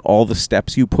think about all the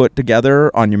steps you put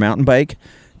together on your mountain bike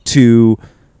to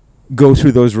go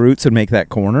through those routes and make that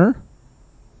corner.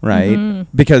 Right.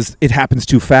 Mm-hmm. Because it happens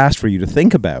too fast for you to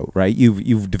think about. Right.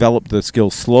 You've developed the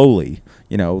skill slowly.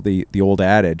 You know, the old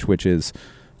adage, which is,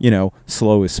 you know,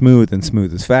 slow is smooth and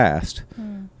smooth is fast.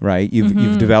 Right?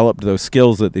 You've developed those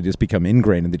skills that they just become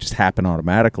ingrained and they just happen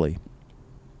automatically.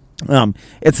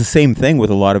 It's the same thing with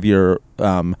a lot of your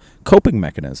coping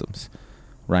mechanisms,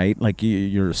 right? Like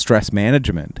your stress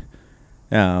management.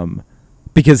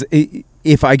 Because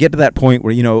if I get to that point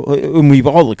where, you know, and we've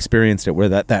all experienced it, where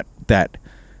that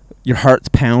your heart's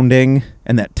pounding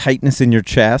and that tightness in your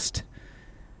chest,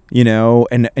 you know,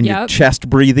 and your chest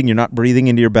breathing, you're not breathing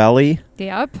into your belly.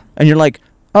 Yep. And you're like,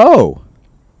 oh,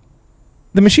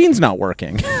 the machine's not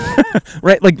working.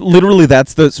 Right? Like literally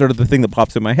that's the sort of the thing that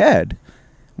pops in my head.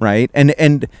 Right?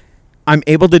 And I'm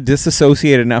able to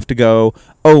disassociate enough to go,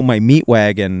 oh, my meat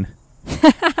wagon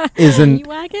isn't. Meat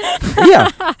wagon? Yeah.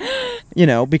 You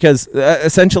know, because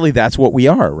essentially that's what we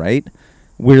are, right?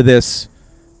 We're this,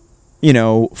 you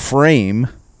know, frame,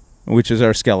 which is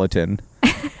our skeleton,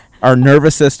 our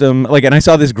nervous system. Like, and I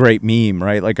saw this great meme,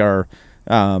 right? Like our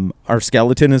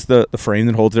skeleton is the frame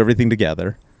that holds everything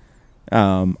together.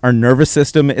 Our nervous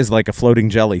system is like a floating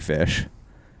jellyfish,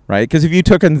 right? Because if you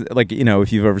took, like, you know,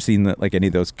 if you've ever seen like any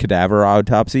of those cadaver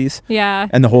autopsies, Yeah.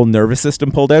 and the whole nervous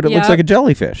system pulled out, it looks Yep. like a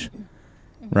jellyfish,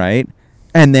 right?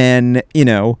 And then, you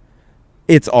know,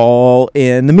 it's all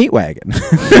in the meat wagon.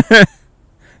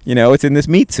 You know, it's in this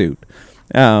meat suit.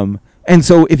 And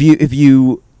so if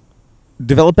you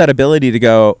develop that ability to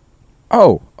go,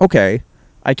 oh, okay,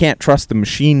 I can't trust the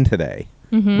machine today,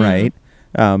 right?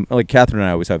 Like Catherine and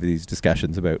I always have these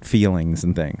discussions about feelings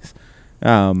and things. They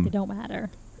don't matter.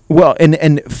 Well, and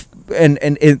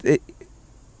it,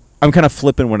 I'm kind of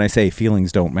flippant when I say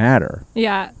feelings don't matter,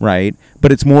 Yeah. right?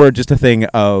 But it's more just a thing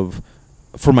of,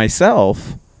 for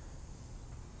myself,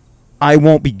 I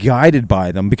won't be guided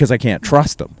by them because I can't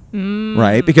trust them,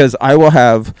 right? Because I will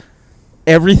have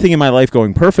everything in my life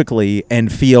going perfectly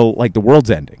and feel like the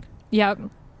world's ending. Yep.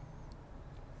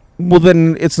 Well,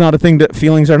 then it's not a thing that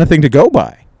feelings aren't a thing to go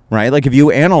by, right? Like if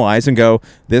you analyze and go,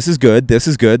 this is good, this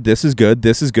is good, this is good,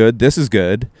 this is good, this is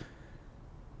good,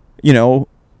 you know,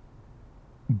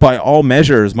 by all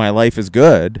measures, my life is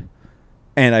good,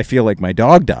 and I feel like my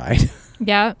dog died,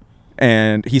 Yeah.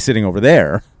 and he's sitting over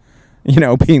there, you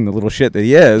know, being the little shit that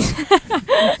he is.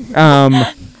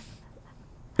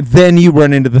 Then you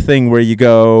run into the thing where you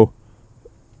go,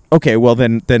 okay, well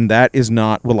then that is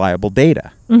not reliable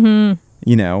data. Mm-hmm.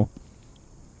 You know,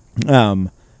 And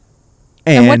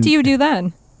what do you do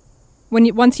then?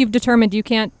 When once you've determined you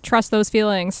can't trust those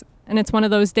feelings, and it's one of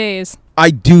those days.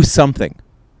 I do something,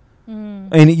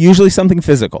 and usually something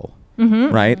physical,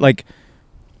 right? Like,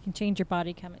 You can change your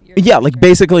body chemistry. yeah, like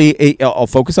basically, I'll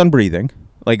focus on breathing.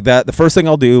 Like that, the first thing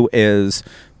I'll do is,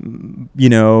 you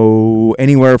know,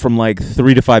 anywhere from like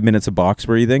 3 to 5 minutes of box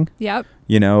breathing. Yep.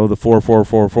 You know, the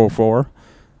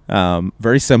 4-4-4-4-4.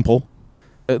 Very simple.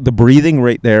 The breathing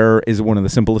right there is one of the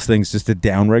simplest things, just to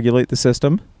downregulate the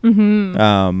system.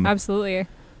 Mm-hmm. Absolutely.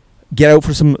 Get out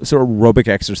for some sort of aerobic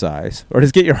exercise, or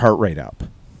just get your heart rate up,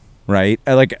 right?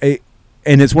 And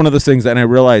it's one of those things that I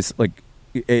realize, like,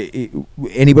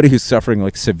 anybody who's suffering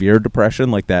like severe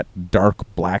depression, like that dark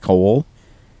black hole,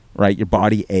 right? Your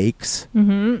body aches.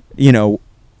 Mm-hmm. You know,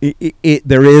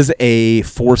 there is a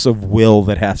force of will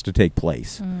that has to take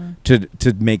place to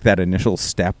make that initial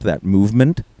step, that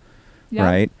movement. Yep.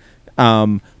 Right.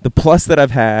 The plus that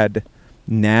I've had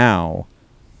now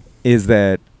is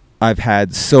that I've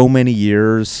had so many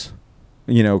years,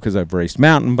 you know, because I've raced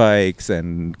mountain bikes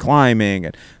and climbing,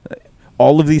 and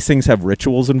all of these things have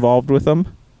rituals involved with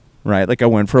them. Right. Like I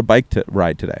went for a bike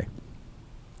ride today.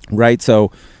 Right.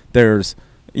 So there's,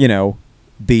 you know,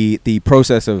 the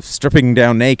process of stripping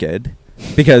down naked,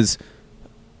 because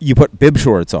you put bib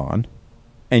shorts on.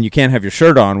 And you can't have your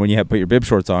shirt on when you put your bib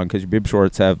shorts on, because your bib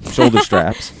shorts have shoulder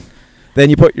straps. Then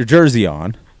you put your jersey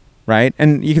on, right?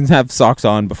 And you can have socks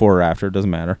on before or after, it doesn't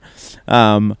matter.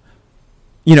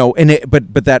 You know,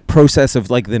 but that process of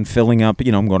like then filling up,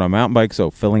 you know, I'm going on a mountain bike,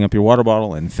 so filling up your water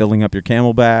bottle and filling up your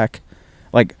Camelback,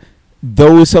 like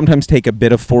those sometimes take a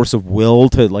bit of force of will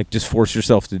to like just force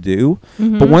yourself to do.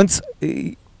 Mm-hmm. But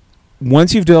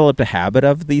once you've developed a habit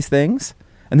of these things,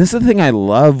 and this is the thing I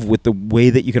love with the way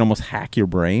that you can almost hack your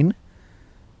brain.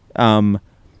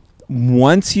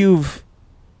 Once you've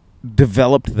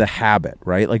developed the habit,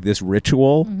 right? Like this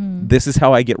ritual. This is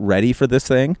how I get ready for this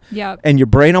thing. Yep. And your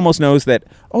brain almost knows that,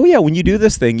 oh yeah, when you do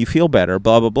this thing, you feel better,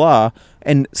 blah, blah, blah.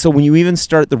 And so when you even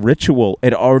start the ritual,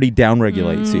 it already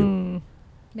downregulates you,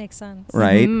 Makes sense.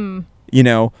 right? Mm. You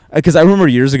know, because I remember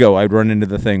years ago, I'd run into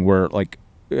the thing where like,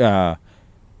 couldn't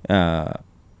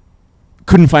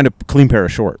find a clean pair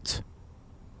of shorts.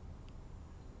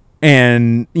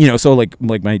 And, you know, so like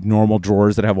my normal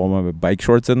drawers that have all my bike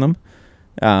shorts in them.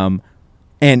 And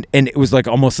it was like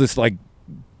almost this like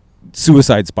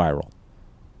suicide spiral,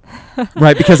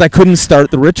 right? Because I couldn't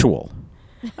start the ritual.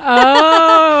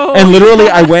 Oh. And literally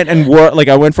I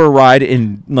went for a ride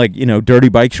in like, you know, dirty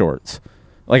bike shorts.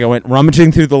 Like I went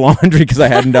rummaging through the laundry because I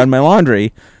hadn't done my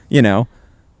laundry, you know,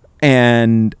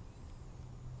 and,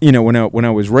 you know, when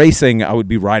I was racing, I would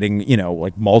be riding, you know,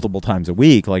 like multiple times a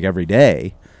week, like every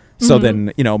day. So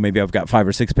then, you know, maybe I've got 5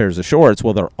 or 6 pairs of shorts.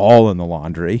 Well, they're all in the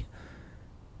laundry.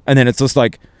 And then it's just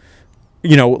like,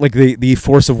 you know, like the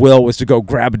force of will was to go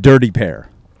grab a dirty pair,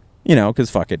 you know, because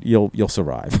fuck it, you'll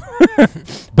survive.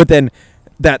 But then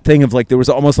that thing of like, there was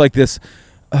almost like this,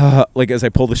 like as I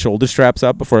pull the shoulder straps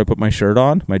up before I put my shirt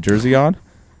on, my jersey on,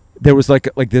 there was like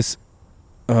this,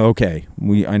 okay,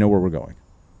 I know where we're going.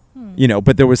 You know,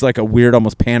 but there was like a weird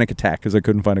almost panic attack because I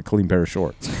couldn't find a clean pair of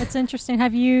shorts. It's interesting.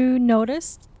 Have you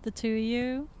noticed, the two of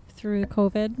you, through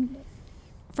COVID?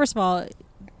 First of all,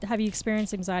 have you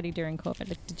experienced anxiety during COVID?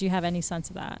 Like, did you have any sense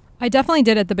of that? I definitely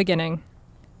did at the beginning.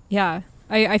 Yeah.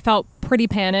 I felt pretty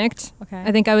panicked. Okay.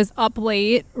 I think I was up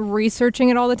late researching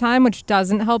it all the time, which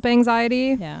doesn't help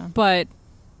anxiety. Yeah. But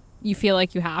you feel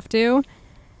like you have to.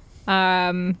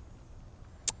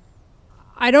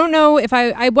 I don't know if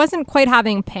I wasn't quite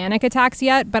having panic attacks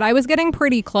yet, but I was getting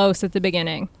pretty close at the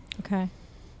beginning. Okay.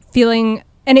 Feeling,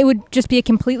 and it would just be a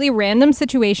completely random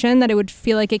situation that it would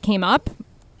feel like it came up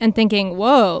and thinking,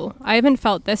 whoa, I haven't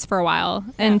felt this for a while.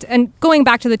 Yeah. And going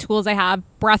back to the tools I have,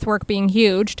 breath work being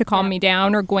huge to calm Yeah. me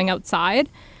down or going outside.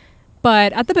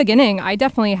 But at the beginning, I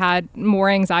definitely had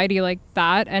more anxiety like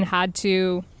that and had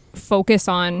to focus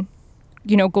on,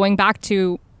 you know, going back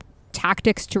to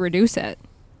tactics to reduce it.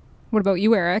 What about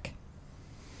you, Eric?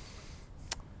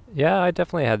 Yeah, I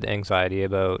definitely had anxiety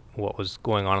about what was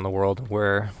going on in the world,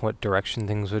 what direction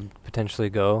things would potentially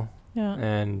go, Yeah.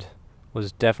 and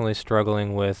was definitely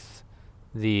struggling with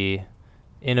the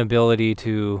inability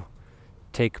to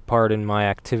take part in my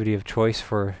activity of choice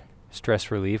for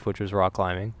stress relief, which was rock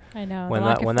climbing. I know. When the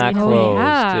lack that of when that freedom. closed,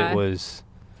 yeah. it was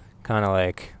kind of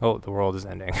like, oh, the world is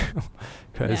ending,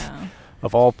 because Yeah.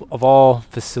 of all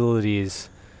facilities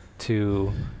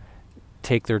to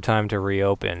take their time to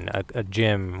reopen, a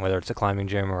gym, whether it's a climbing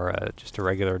gym or just a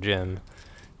regular gym.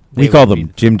 We they call would be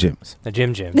them Gym Gyms. the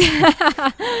gym.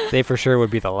 They for sure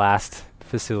would be the last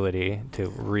facility to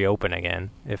reopen again,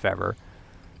 if ever.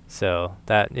 So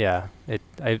that, yeah,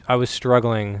 I was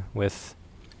struggling with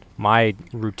my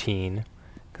routine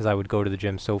because I would go to the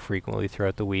gym so frequently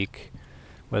throughout the week,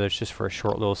 whether it's just for a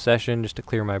short little session just to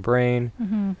clear my brain.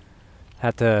 Mm-hmm.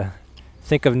 Had to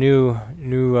think of new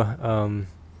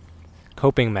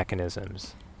coping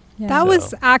mechanisms. Yeah. That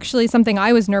was actually something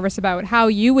I was nervous about, how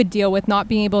you would deal with not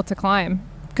being able to climb.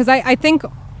 Because I think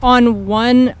on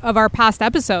one of our past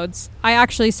episodes, I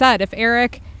actually said if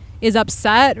Eric is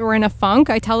upset or in a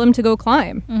funk, I tell him to go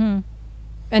climb. Mm-hmm.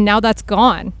 And now that's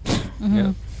gone. Mm-hmm.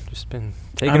 Yeah, just been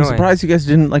taken I'm away. surprised you guys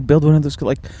didn't like build one of those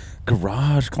like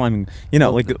garage climbing, you know,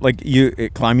 like you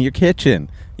climbing your kitchen,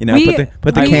 you know, We-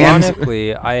 put the cans.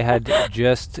 Ironically, I had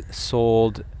just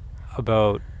sold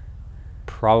about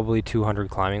probably 200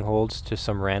 climbing holds to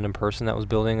some random person that was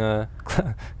building a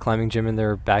climbing gym in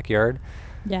their backyard.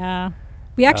 Yeah.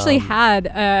 We actually Um, had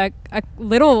a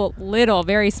little,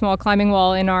 very small climbing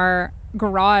wall in our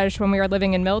garage when we were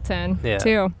living in Milton, Yeah.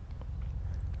 too.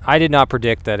 I did not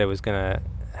predict that it was going to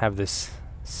have this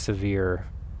severe,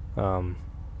 I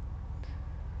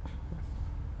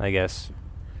guess,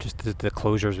 just the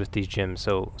closures with these gyms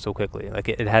so quickly. Like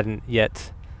it hadn't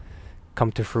yet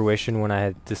come to fruition when I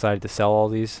had decided to sell all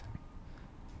these,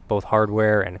 both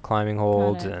hardware and climbing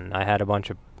holds, it. and I had a bunch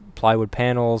of plywood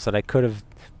panels that I could have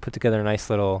put together a nice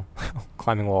little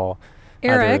climbing wall.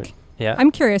 Eric, Yeah.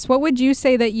 I'm curious, what would you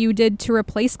say that you did to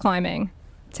replace climbing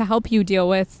to help you deal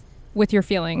with your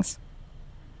feelings?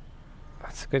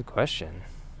 That's a good question.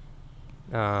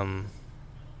 Going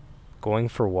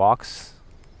for walks.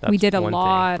 We that's did a one thing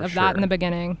lot for of that in the sure.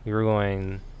 beginning. We were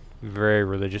going very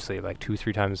religiously, like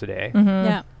 2-3 times a day. Mhm.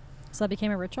 Yeah. So that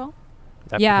became a ritual?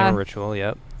 That Yeah. became a ritual,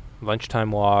 yep.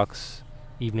 Lunchtime walks,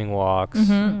 evening walks.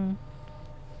 Mhm.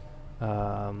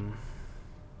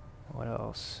 What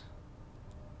else?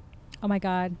 Oh my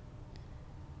God.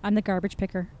 I'm the garbage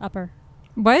picker upper.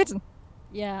 What?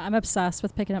 Yeah, I'm obsessed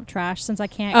with picking up trash since I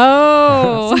can't.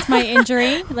 Oh. Since my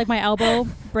injury, like my elbow,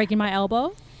 breaking my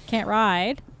elbow, can't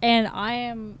ride. And I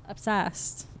am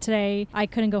obsessed. Today, I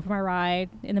couldn't go for my ride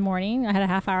in the morning. I had a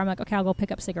half hour. I'm like, okay, I'll go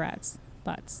pick up cigarettes.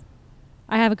 But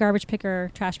I have a garbage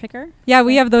picker, trash picker. Yeah,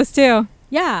 we have those too.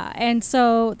 Yeah, and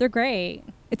so they're great.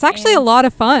 It's actually a lot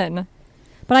of fun.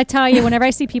 But I tell you, whenever I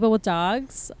see people with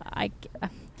dogs,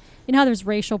 you know how there's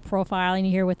racial profiling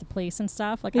you hear with the police and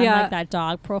stuff? Like, I'm Yeah. like that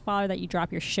dog profiler that you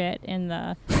drop your shit in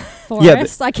the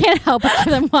forest. I can't help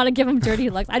but want to give them dirty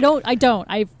looks. I don't.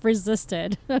 I've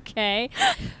resisted, okay?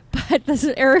 But this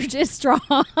urge is strong.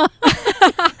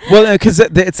 Well, because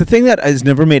it's the thing that has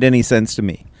never made any sense to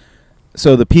me.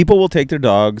 So the people will take their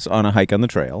dogs on a hike on the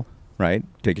trail, right?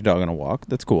 Take your dog on a walk.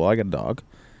 That's cool. I got a dog.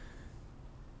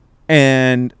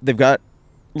 And they've got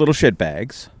little shit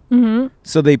bags. Mm-hmm.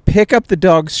 So they pick up the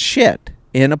dog's shit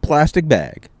in a plastic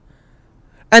bag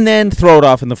and then throw it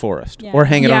off in the forest Yeah. or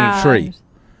hang it on a tree.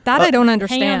 That I don't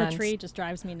understand. Hanging on the tree just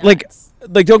drives me nuts.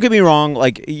 Like, don't get me wrong.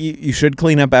 Like, you should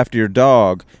clean up after your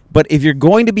dog. But if you're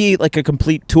going to be like a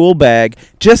complete tool bag,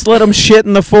 just let them shit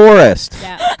in the forest.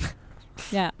 Yeah.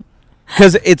 Yeah.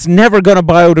 Because it's never going to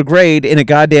biodegrade in a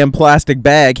goddamn plastic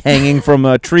bag hanging from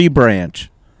a tree branch.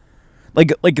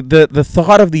 Like the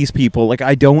thought of these people, like,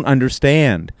 I don't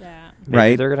understand. Yeah. Maybe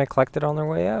Right. they're gonna collect it on their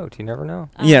way out. You never know.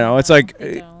 You know, it's like,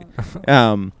 I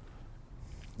don't.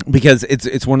 Because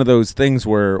it's one of those things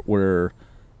where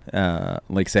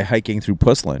like, say, hiking through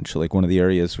Puslinch, like one of the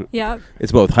areas. Yeah.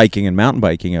 It's both hiking and mountain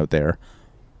biking out there.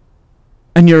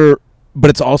 But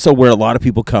it's also where a lot of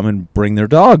people come and bring their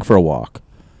dog for a walk.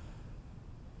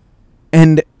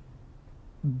 And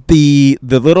the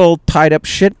little tied up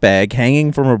shit bag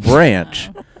hanging from a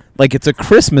branch, like it's a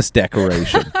Christmas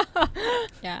decoration.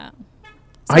 Yeah.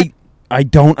 I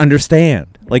don't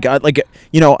understand. Like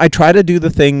I try to do the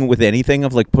thing with anything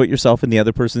of like put yourself in the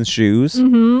other person's shoes,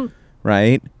 Mm-hmm.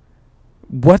 right?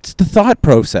 What's the thought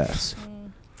process?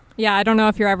 Yeah, I don't know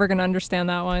if you're ever going to understand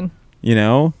that one. You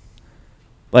know?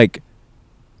 Like,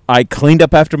 I cleaned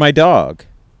up after my dog,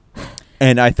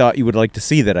 and I thought you would like to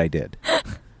see that I did.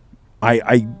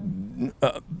 I'm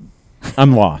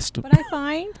lost. But I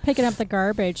find picking up the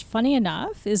garbage, funny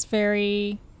enough, is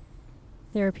very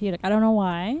therapeutic. I don't know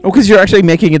why. Oh, because you're actually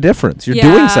making a difference. You're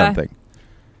doing Yeah. something.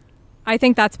 I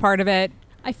think that's part of it.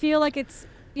 I feel like it's,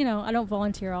 I don't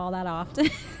volunteer all that often.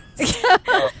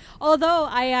 Although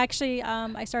I actually,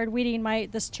 I started weeding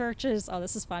this church's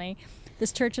garden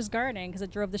because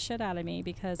it drove the shit out of me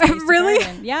because I used to Really?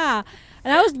 garden. Yeah.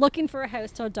 And I was looking for a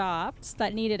house to adopt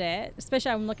that needed it.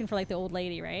 Especially I'm looking for like the old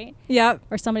lady, right? Yep.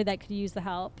 Or somebody that could use the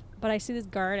help. But I see this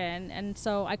garden, and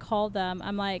so I called them.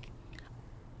 I'm like,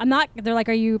 they're like,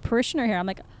 are you a parishioner here? I'm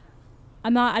like,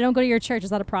 I'm not, I don't go to your church. Is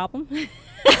that a problem?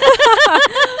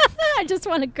 I just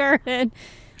want a garden.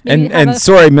 Maybe have And a-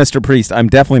 sorry, Mr. Priest, I'm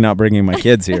definitely not bringing my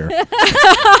kids here.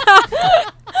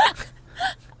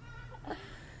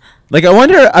 Like, I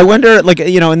wonder, like,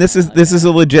 and this is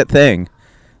a legit thing.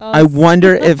 Oh, I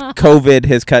wonder if COVID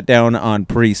has cut down on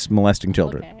priests molesting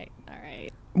children. Okay, all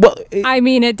right. Well, I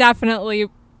mean, it definitely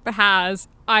has,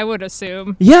 I would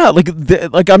assume. yeah,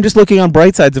 like I'm just looking on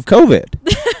bright sides of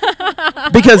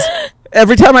COVID. Because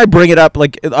every time I bring it up,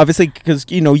 like, obviously, because,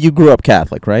 you grew up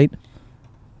Catholic, right?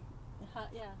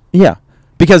 Yeah. Yeah.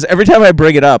 Because every time I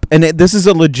bring it up, and this is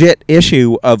a legit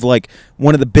issue of, like,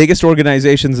 one of the biggest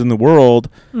organizations in the world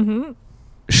Mm-hmm.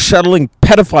 shuttling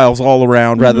pedophiles all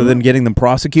around rather than getting them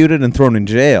prosecuted and thrown in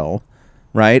jail,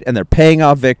 right? And they're paying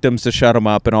off victims to shut them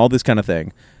up and all this kind of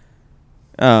thing.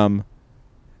 And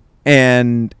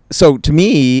so to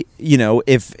me,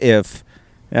 if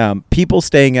people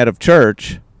staying out of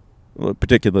church, well,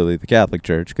 particularly the Catholic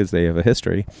Church, because they have a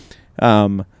history,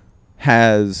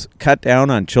 has cut down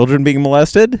on children being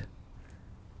molested,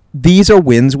 these are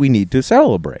wins we need to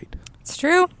celebrate. It's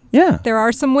true. Yeah. There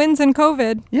are some wins in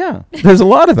COVID. Yeah. There's a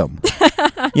lot of them.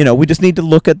 We just need to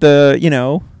look at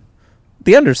the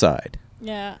underside.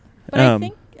 Yeah. But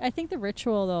I think the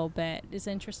ritual though bit is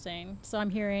interesting. So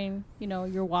I'm hearing,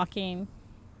 you're walking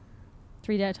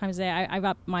 3 times a day. I've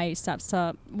up my steps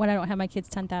to when I don't have my kids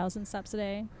 10,000 steps a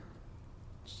day.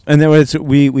 And then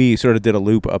we sort of did a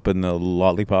loop up in the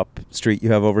Lollipop Street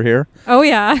you have over here. Oh,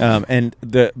 yeah. And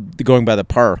the going by the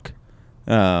park,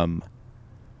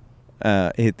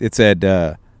 it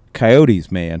said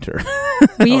coyotes may enter.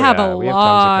 We Oh, have yeah, a we have tons of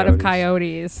lot of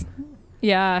coyotes. coyotes.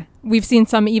 Yeah. We've seen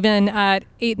some even at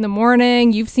 8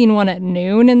 a.m. You've seen one at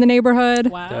noon in the neighborhood.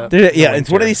 Wow. Yeah, it's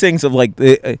one of these things of like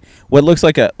what looks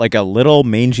like a little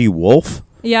mangy wolf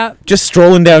Yeah. just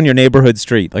strolling down your neighborhood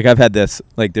street. Like I've had this.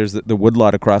 Like there's the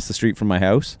woodlot across the street from my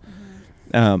house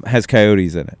has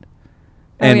coyotes in it,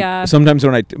 And yeah. sometimes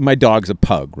when my dog's a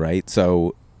pug, right?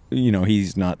 So,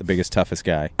 he's not the biggest, toughest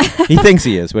guy. He thinks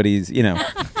he is, but he's,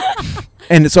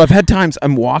 And so I've had times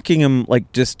I'm walking him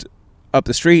like just up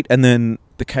the street, and then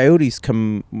the coyotes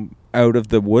come out of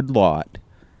the wood lot,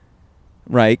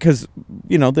 right? Because,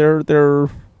 they're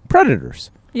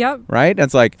predators. Yep. Right?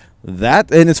 It's like that.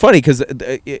 And it's funny because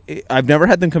I've never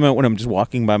had them come out when I'm just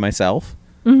walking by myself.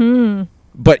 Mm-hmm.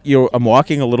 But I'm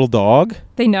walking a little dog.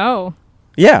 They know.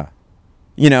 Yeah.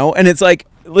 And it's like,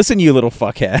 listen, you little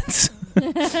fuckheads.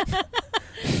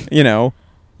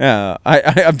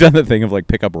 I've done the thing of like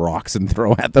pick up rocks and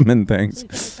throw at them and things.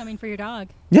 It's coming for your dog.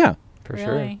 Yeah. For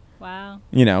Really? sure. Wow.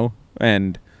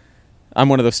 And I'm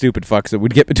one of those stupid fucks that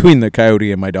would get between the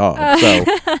coyote and my dog. So,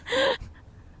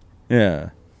 yeah.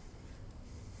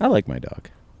 I like my dog.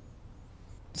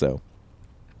 So.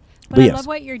 But I yes. love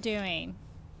what you're doing.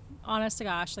 Honest to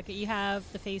gosh, like you have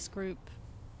the Facebook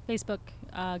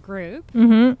group.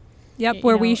 Mm-hmm. Yep, Y-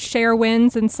 where you we know- share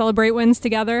wins and celebrate wins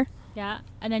together. Yeah,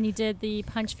 and then you did the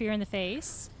punch fear in the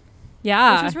face, which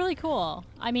Yeah. was really cool.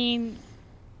 I mean,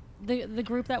 the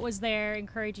group that was there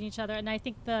encouraging each other, and I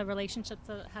think the relationships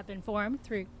that have been formed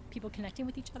through people connecting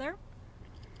with each other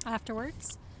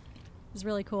afterwards was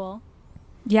really cool.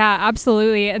 Yeah,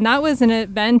 absolutely. And that was an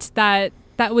event that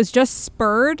was just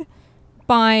spurred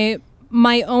by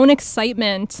my own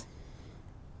excitement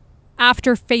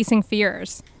after facing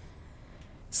fears.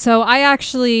 So I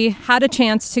actually had a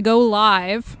chance to go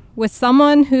live with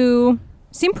someone who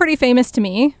seemed pretty famous to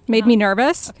me, made me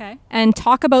nervous, Okay, and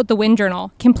talk about the Wind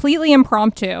Journal, completely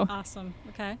impromptu. awesome.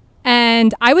 Okay,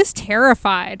 And I was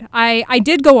terrified. I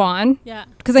did go on yeah.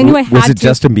 because I knew I had Was it to.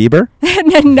 Justin Bieber?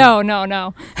 No.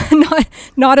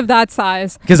 not of that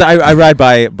size. Because I ride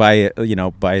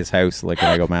by his house like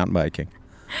when I go mountain biking.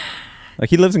 Like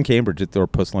he lives in Cambridge at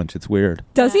Thorpe Lunch. It's weird.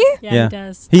 Does Yeah. he? Yeah, he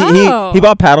does. Oh. He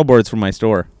bought paddle boards from my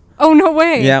store. Oh, no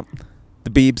way. Yeah, the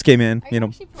Beebs came in. Are you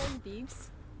actually playing Beebs?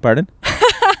 Pardon?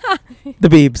 The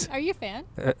Beebs. Are you a fan?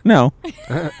 No.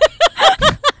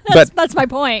 But That's my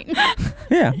point.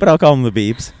 yeah, but I'll call them the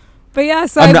Beebs. But yeah,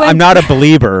 so I'm not a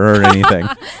believer or anything.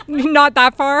 not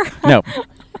that far. No.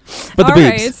 But the All Beebs.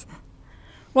 right.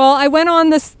 Well, I went on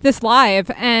this live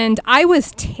and I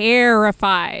was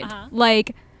terrified. Uh-huh.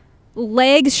 Like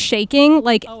legs shaking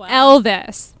like Oh, wow.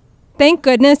 Elvis. Thank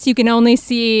goodness you can only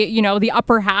see, the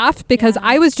upper half because Yeah.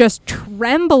 I was just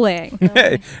trembling.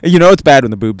 It's bad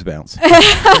when the boobs bounce.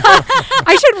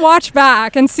 I should watch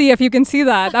back and see if you can see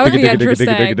that. That would be interesting.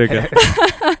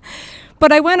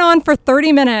 But I went on for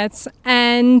 30 minutes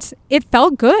and it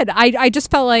felt good. I just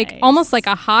felt like Nice. almost like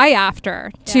a high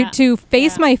after Yeah. to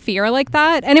face Yeah. my fear like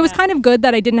that. And it was Yeah. kind of good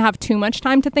that I didn't have too much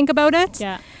time to think about it.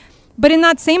 Yeah. But in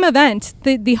that same event,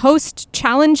 the host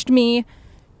challenged me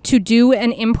to do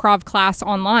an improv class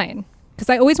online because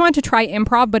I always wanted to try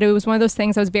improv, but it was one of those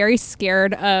things I was very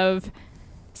scared of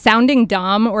sounding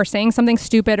dumb or saying something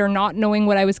stupid or not knowing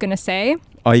what I was going to say.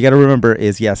 All you got to remember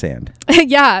is yes and.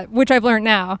 Yeah, which I've learned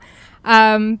now.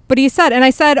 But he said, and I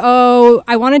said, oh,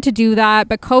 I wanted to do that,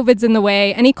 but COVID's in the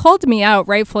way. And he called me out,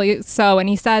 rightfully so. And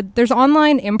he said, there's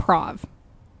online improv.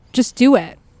 Just do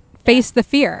it. Face the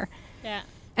fear. Yeah.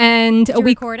 And Did a you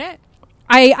week, record it?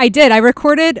 I did. I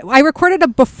recorded a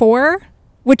before,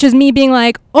 which is me being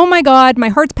like, oh my God, my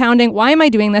heart's pounding. Why am I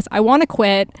doing this? I want to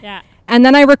quit. Yeah. And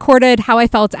then I recorded how I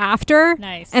felt after.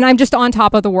 Nice. And I'm just on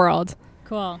top of the world.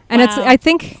 Cool. And it's Wow. I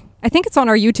think it's on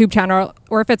our YouTube channel,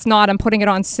 or if it's not, I'm putting it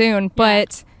on soon.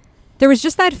 But there was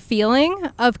just that feeling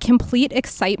of complete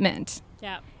excitement.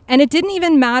 Yeah. And it didn't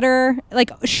even matter.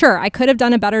 Like, sure, I could have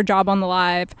done a better job on the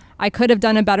live. I could have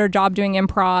done a better job doing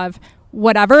improv,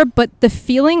 whatever. But the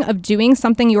feeling of doing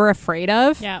something you were afraid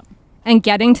of Yeah. and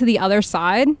getting to the other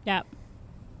side Yeah.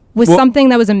 was Well- something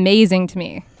that was amazing to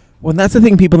me. Well, that's the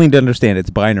thing people need to understand.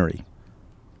 It's binary,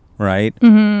 right?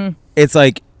 Mm-hmm. It's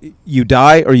like you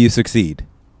die or you succeed.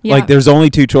 Yeah. Like there's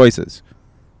only two choices,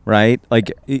 right?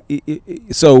 Like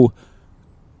so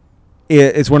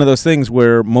it's one of those things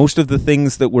where most of the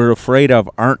things that we're afraid of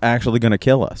aren't actually going to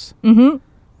kill us. Mm-hmm.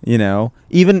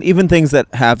 Even things that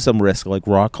have some risk, like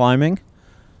rock climbing.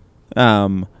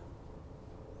 You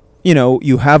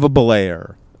have a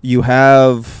belayer, you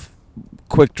have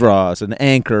quick draws and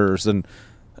anchors, and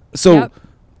so Yep.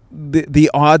 the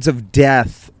odds of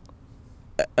death,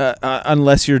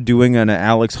 unless you're doing an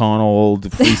Alex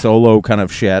Honnold free solo kind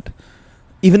of shit,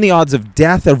 even the odds of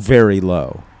death are very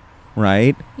low,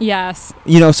 right? Yes.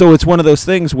 So it's one of those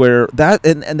things where that,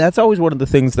 and that's always one of the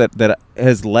things that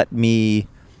has let me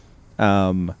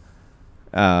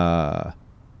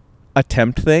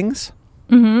attempt things.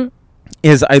 Mm-hmm.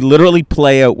 Is I literally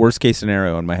play out worst case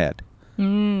scenario in my head.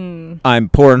 I'm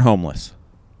poor and homeless.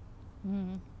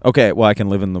 Okay, well, I can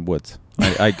live in the woods.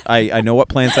 I know what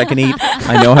plants I can eat.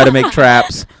 I know how to make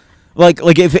traps. Like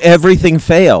if everything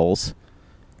fails,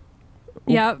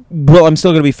 Yep. well, I'm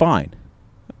still going to be fine.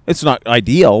 It's not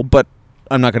ideal, but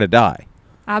I'm not going to die.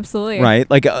 Absolutely. Right?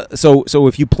 Like, so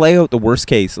if you play out the worst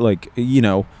case, like, you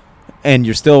know, and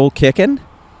you're still kicking,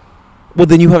 well,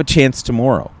 then you have a chance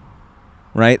tomorrow.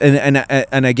 Right?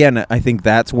 And again, I think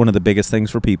that's one of the biggest things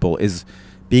for people is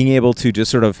being able to just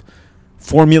sort of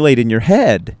formulate in your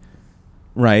head,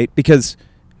 right? Because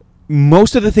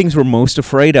most of the things we're most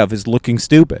afraid of is looking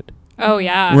stupid. Oh,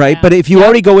 yeah. Right? Yeah. But if you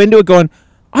already go into it going,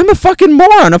 I'm a fucking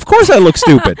moron. Of course I look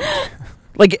stupid.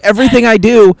 Like everything I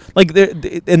do, like,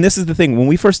 and this is the thing. When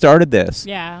we first started this,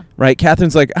 Yeah. right?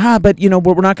 Catherine's like, but you know,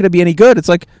 we're not going to be any good. It's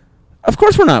like, of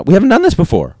course we're not. We haven't done this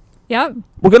before. Yep.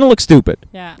 We're going to look stupid.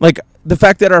 Yeah. Like the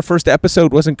fact that our first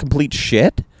episode wasn't complete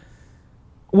shit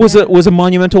was a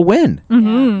monumental win,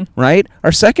 Mm-hmm. right?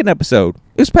 Our second episode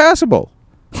is passable.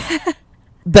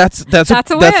 That's That's a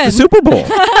the win. Super Bowl,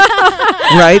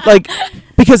 right? Like,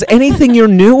 because anything you're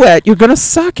new at, you're gonna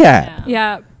suck at.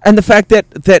 Yeah. Yeah. And the fact that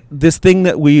this thing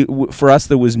that for us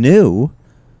that was new,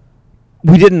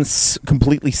 we didn't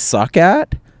completely suck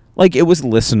at. Like, it was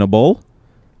listenable.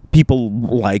 People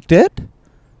liked it.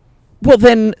 Well,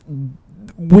 then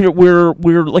we're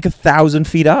like 1,000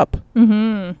 feet up,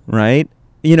 right?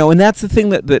 You know, and that's the thing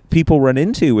that people run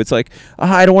into. It's like,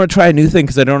 I don't want to try a new thing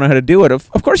because I don't know how to do it. Of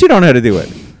course you don't know how to do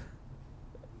it.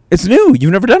 It's new.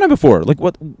 You've never done it before. Like,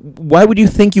 what? Why would you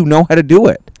think you know how to do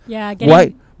it? Yeah.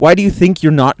 Why do you think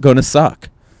you're not going to suck?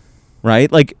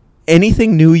 Right? Like,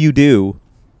 anything new you do,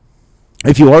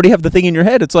 if you already have the thing in your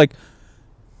head, it's like,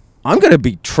 I'm going to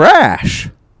be trash.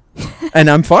 And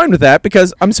I'm fine with that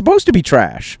because I'm supposed to be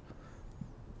trash.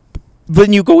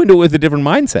 Then you go into it with a different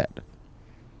mindset.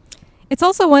 It's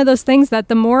also one of those things that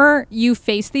the more you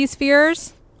face these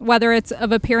fears, whether it's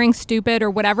of appearing stupid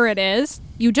or whatever it is,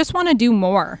 you just want to do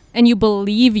more and you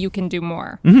believe you can do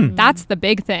more. That's the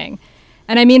big thing.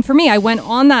 And I mean, for me, I went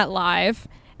on that live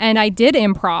and I did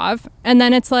improv, and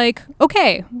then it's like,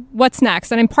 okay, what's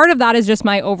next? And part of that is just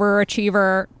my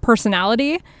overachiever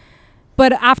personality.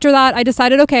 But after that, I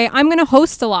decided, okay, I'm going to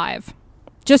host a live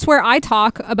just where I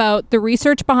talk about the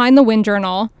research behind the Wind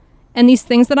Journal and these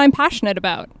things that I'm passionate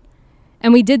about.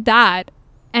 And we did that.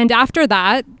 And after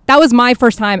that, that was my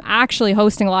first time actually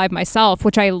hosting live myself,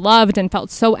 which I loved and felt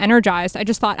so energized. I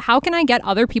just thought, how can I get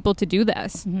other people to do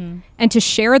this and to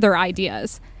share their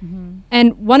ideas?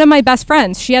 And one of my best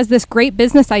friends, she has this great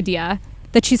business idea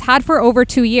that she's had for over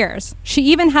 2 years. She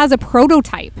even has a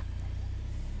prototype.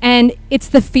 And it's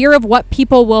the fear of what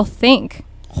people will think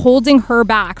holding her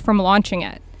back from launching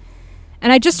it.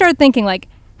 And I just started thinking, like,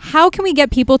 how can we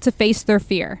get people to face their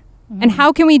fear? And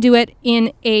how can we do it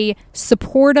in a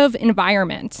supportive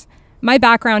environment? My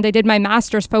background, I did my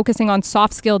master's focusing on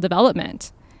soft skill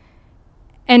development.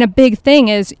 And a big thing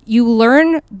is you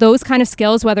learn those kind of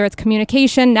skills, whether it's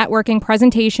communication, networking,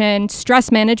 presentation,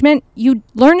 stress management, you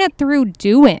learn it through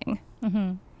doing.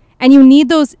 And you need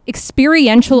those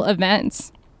experiential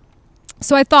events.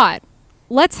 So I thought,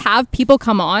 let's have people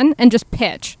come on and just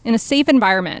pitch in a safe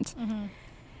environment.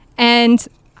 And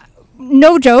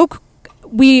no joke,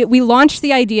 we launched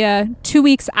the idea 2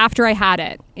 weeks after I had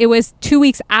it. It was 2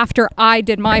 weeks after I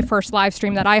did my first live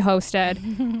stream that I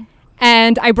hosted.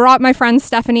 And I brought my friend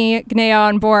Stephanie Gnea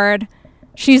on board.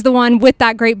 She's the one with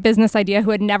that great business idea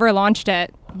who had never launched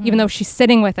it, even though she's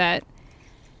sitting with it.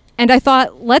 And I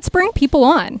thought, let's bring people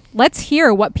on. Let's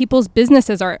hear what people's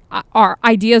businesses are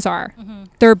ideas are.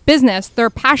 Their business, their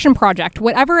passion project,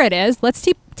 whatever it is. Let's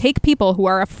take people who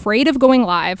are afraid of going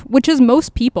live, which is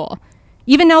most people.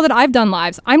 Even now that I've done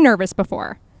lives, I'm nervous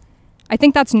before. I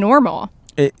think that's normal.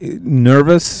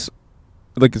 Nervous,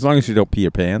 like, as long as you don't pee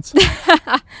your pants.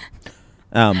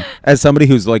 As somebody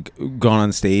who's like gone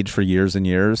on stage for years and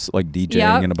years, like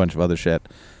DJing and a bunch of other shit,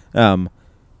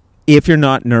 if you're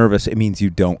not nervous, it means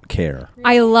you don't care.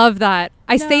 I love that.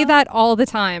 I say that all the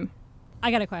time.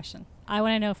 I got a question. I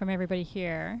want to know from everybody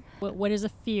here, what is a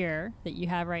fear that you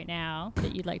have right now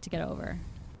that you'd like to get over?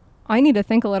 I need to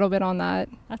think a little bit on that.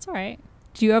 That's all right.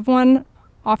 Do you have one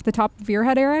off the top of your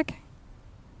head, Eric?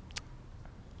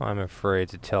 I'm afraid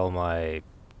to tell my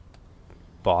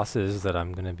bosses that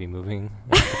I'm going to be moving,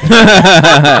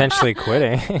 potentially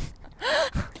quitting.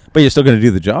 But you're still going to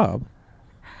do the job.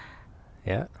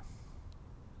 Yeah.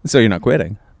 So you're not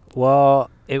quitting. Well,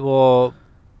 it will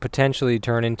potentially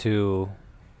turn into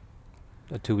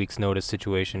a 2 weeks notice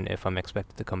situation if I'm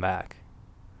expected to come back.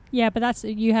 Yeah, but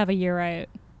you have a year out.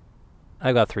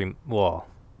 I got 3. Well,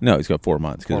 No, he's got 4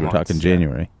 months because 4 we're months, talking yeah.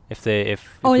 January. if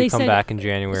we they come said- back in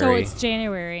January. So it's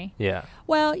January. Yeah.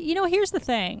 Well, here's the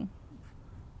thing.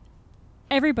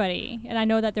 everybody, and I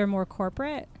know that they're more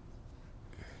corporate,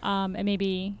 and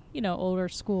maybe, older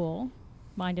school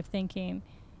mind of thinking,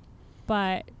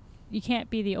 but you can't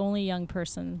be the only young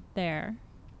person there.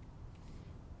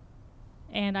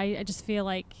 And I just feel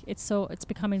like it's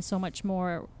becoming so much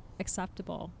more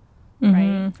acceptable,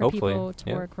 right, for Hopefully, people to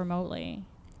yeah. work remotely.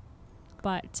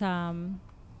 But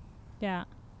yeah,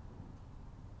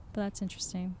 but that's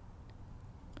interesting.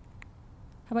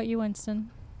 How about you,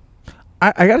 Winston?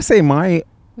 I gotta say,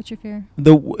 What's your fear?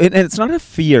 and it's not a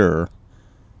fear.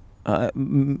 I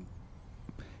don't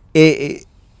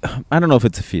know if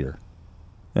it's a fear.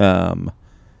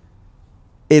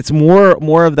 It's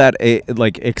more of that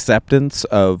like acceptance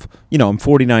of, I'm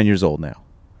 49 years old now,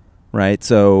 right?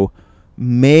 So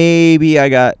maybe I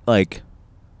got like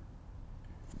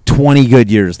 20 good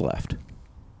years left,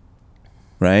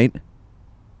 right?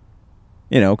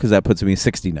 Because that puts me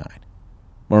 69,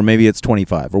 or maybe it's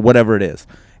 25 or whatever it is.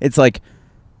 It's like,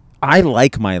 I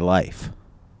like my life,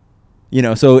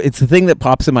 so it's the thing that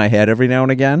pops in my head every now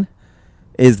and again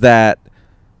is that,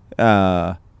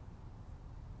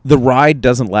 the ride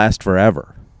doesn't last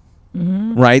forever,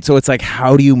 right? So it's like,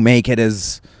 how do you make it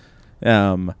as,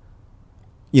 there's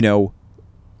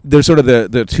sort of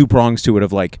the two prongs to it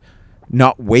of like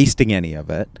not wasting any of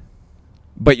it,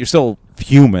 but you're still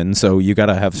human, so you got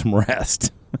to have some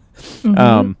rest.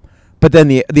 But then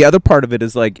the other part of it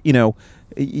is like,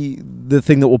 the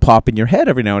thing that will pop in your head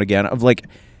every now and again of like,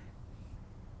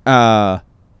 have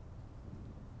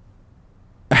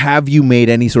you made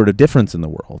any sort of difference in the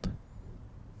world?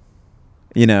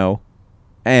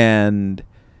 And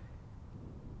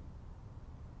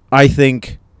I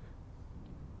think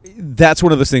that's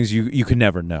one of those things you can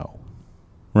never know,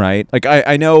 right? Like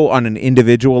I know on an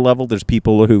individual level, there's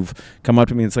people who've come up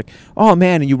to me and it's like, oh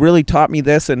man, you really taught me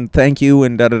this and thank you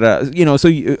and da-da-da. So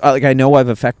like I know I've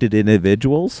affected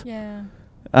individuals. Yeah.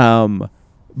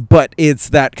 But it's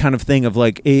that kind of thing of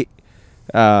like,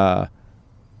 I'm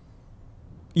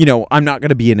not going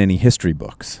to be in any history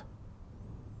books.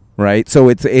 Right, so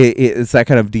it's that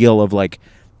kind of deal of like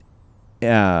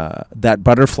that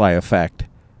butterfly effect.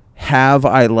 Have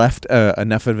I left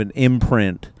enough of an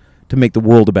imprint to make the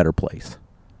world a better place?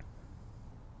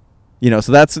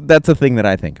 So that's a thing that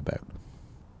I think about.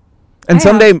 And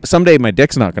someday my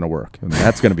dick's not going to work, and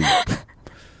that's going to be,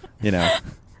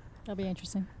 That'll be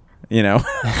interesting.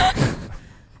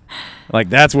 Like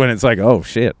that's when it's like, oh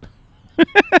shit.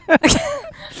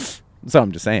 So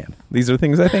I'm just saying, these are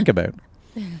things I think about.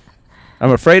 I'm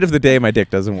afraid of the day my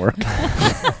dick doesn't work.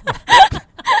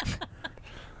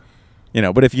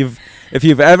 But if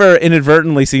you've ever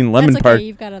inadvertently seen Lemon That's okay, Party,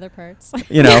 you've got other parts.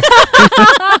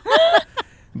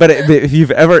 But if you've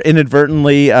ever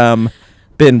inadvertently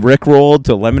been rickrolled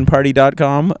to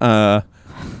lemonparty.com,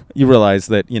 you realize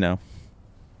that,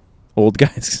 old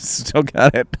guys still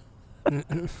got it.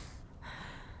 How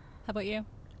about you?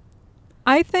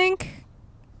 I think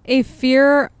a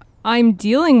fear I'm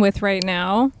dealing with right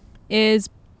now is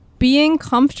being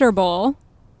comfortable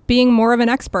being more of an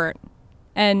expert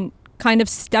and kind of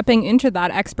stepping into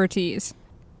that expertise.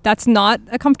 That's not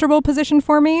a comfortable position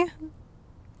for me.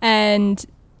 And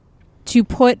to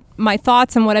put my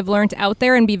thoughts and what I've learned out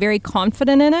there and be very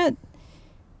confident in it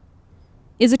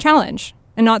is a challenge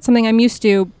and not something I'm used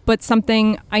to, but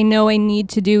something I know I need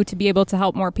to do to be able to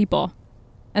help more people.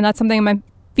 And that's something I'm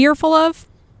fearful of,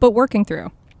 but working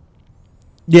through.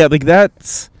 Yeah, like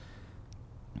that's,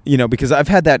 because I've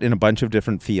had that in a bunch of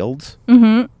different fields.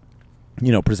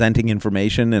 Presenting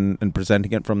information and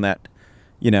presenting it from that,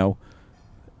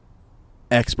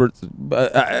 experts.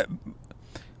 I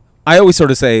always sort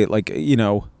of say, like,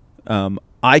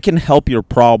 I can help your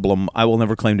problem. I will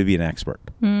never claim to be an expert.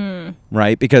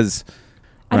 Right? Because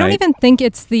I don't even think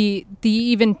it's the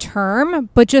even term,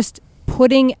 but just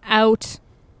putting out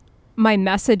my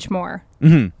message more.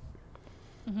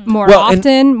 More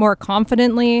often, more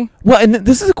confidently. Well, and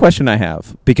this is a question I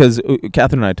have because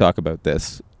Catherine and I talk about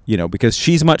this, because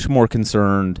she's much more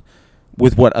concerned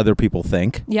with what other people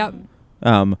think. Yep.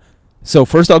 So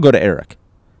first I'll go to Eric.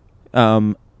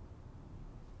 Do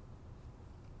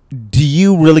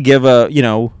you really give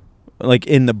like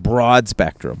in the broad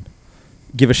spectrum,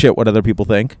 give a shit what other people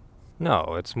think?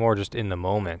 No, it's more just in the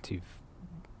moment. You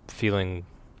feeling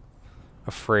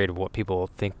afraid of what people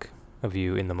think of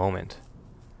you in the moment.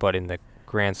 But in the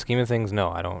grand scheme of things, no,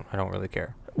 I don't really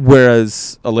care.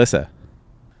 Whereas Alyssa?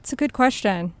 It's a good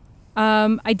question.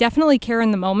 I definitely care in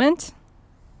the moment.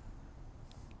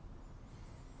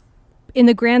 In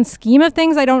the grand scheme of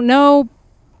things, I don't know.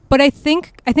 But I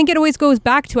think it always goes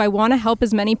back to I want to help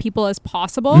as many people as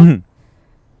possible.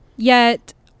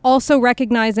 Yet also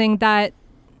recognizing that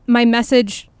my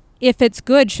message if it's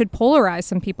good, should polarize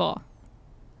some people.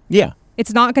 Yeah.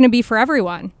 It's not going to be for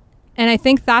everyone. And I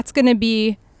think that's going to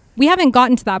be, we haven't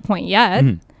gotten to that point yet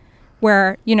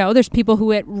where, you know, there's people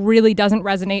who it really doesn't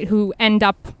resonate who end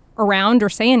up around or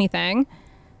say anything.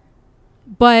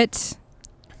 But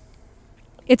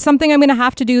it's something I'm going to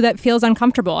have to do that feels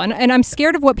uncomfortable. And I'm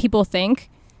scared of what people think,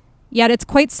 yet it's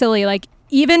quite silly. Like,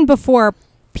 even before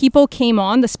people came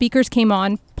on, the speakers came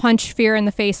on, Punch Fear in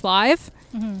the Face Live,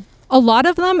 a lot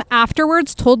of them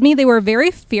afterwards told me they were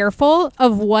very fearful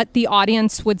of what the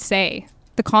audience would say,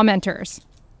 the commenters.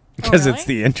 Because really? it's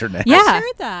the internet. Yeah. I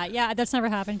heard that. Yeah, that's never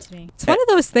happened to me. It's one of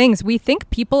those things. We think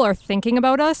people are thinking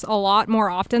about us a lot more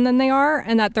often than they are,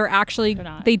 and that they're actually, They're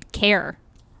not. they care.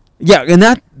 Yeah, and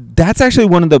that's actually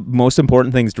one of the most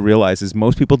important things to realize is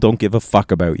most people don't give a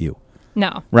fuck about you,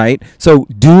 No. right? So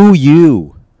do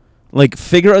you. Like,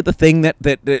 figure out the thing that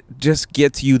just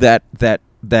gets you that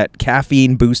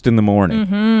caffeine boost in the morning,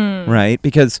 right?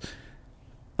 Because,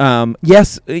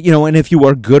 yes, you know, and if you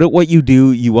are good at what you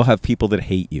do, you will have people that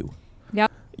hate you.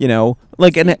 Yep. You know,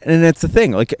 like, and it's the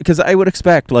thing, like, because I would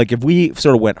expect, like, if we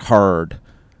sort of went hard,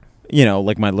 you know,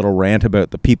 like my little rant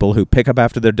about the people who pick up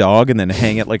after their dog and then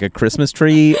hang it like a Christmas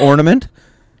tree ornament,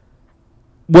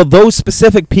 well, those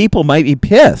specific people might be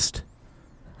pissed,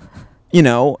 you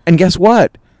know, and guess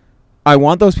what? I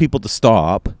want those people to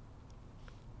stop,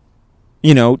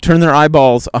 you know, turn their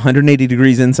eyeballs 180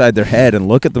 degrees inside their head and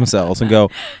look at themselves and go,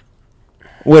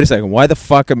 wait a second, why the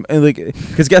fuck am I, like,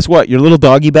 because guess what? Your little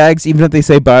doggy bags, even if they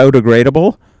say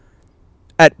biodegradable,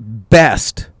 at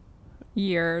best,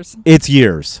 Years. it's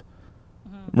years,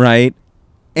 right?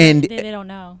 And They don't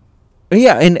know.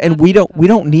 yeah, and we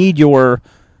don't need your,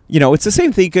 you know, it's the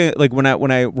same thing. Like when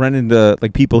I run into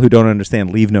like people who don't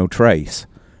understand leave no trace,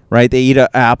 right? They eat an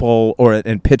apple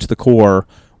and pitch the core,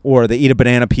 or they eat a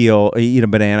banana peel, or eat a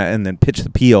banana and then pitch the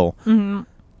peel.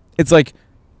 It's like,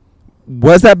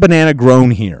 was that banana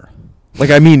grown here? Like,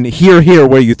 I mean, here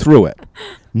where you threw it.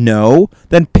 No,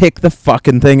 then pick the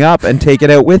fucking thing up and take it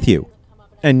out with you.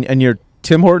 And your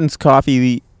Tim Hortons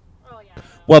coffee,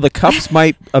 well, the cups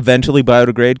might eventually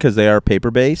biodegrade because they are paper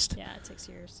based. Yeah, it takes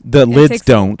years. The lids takes-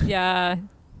 don't. Yeah.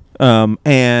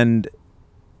 And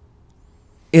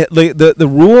the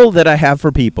rule that I have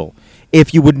for people,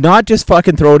 if you would not just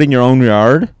fucking throw it in your own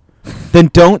yard, then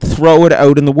don't throw it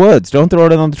out in the woods. Don't throw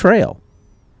it on the trail.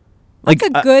 Like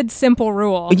a good, simple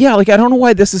rule. Yeah, like, I don't know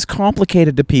why this is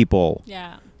complicated to people.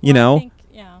 Yeah. You Well, I know? think,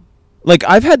 yeah. Like,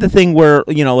 I've had the thing where,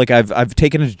 you know, like, I've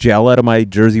taken a gel out of my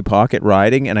jersey pocket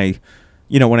riding, and I,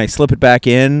 you know, when I slip it back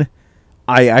in,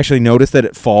 I actually noticed that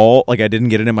it fall, like, I didn't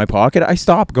get it in my pocket. I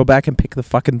stop, go back and pick the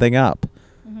fucking thing up.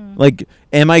 Like,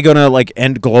 am I gonna, like,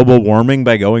 end global warming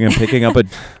by going and picking up a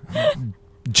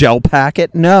gel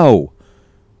packet? No.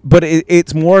 But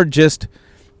it's more just,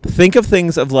 think of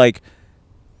things of, like,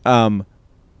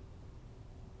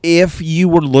 if you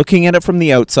were looking at it from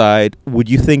the outside, would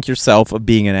you think yourself of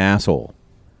being an asshole?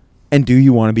 And do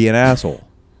you want to be an asshole?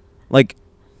 Like,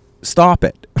 stop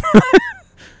it.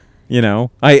 You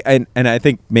know, I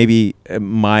think maybe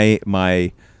my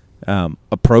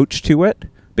approach to it,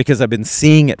 because I've been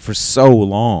seeing it for so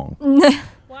long.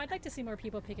 Well, I'd like to see more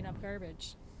people picking up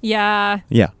garbage. Yeah.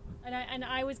 Yeah. And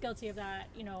I was guilty of that,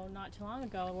 you know, not too long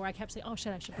ago, where I kept saying, oh,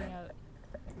 shit, I should bring out,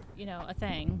 you know, a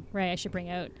thing, right? I should bring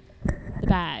out the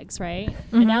bags, right?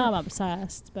 And now I'm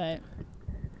obsessed, but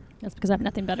that's because I have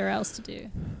nothing better else to do.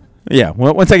 Yeah.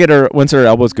 Well, once her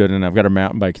elbow's good and I've got her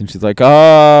mountain bike and she's like,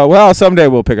 oh, well, someday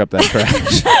we'll pick up that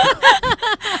trash.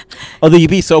 Although you'd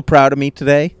be so proud of me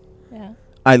today. Yeah.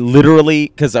 I literally,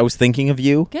 because I was thinking of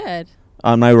you Good.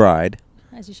 on my ride,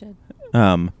 As you should.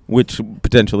 which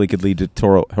potentially could lead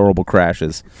to horrible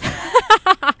crashes.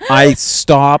 I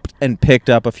stopped and picked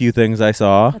up a few things I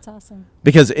saw That's awesome.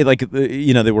 because it, like,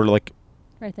 you know, they were like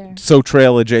Right there. so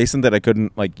trail adjacent that I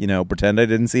couldn't, like, you know, pretend I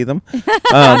didn't see them.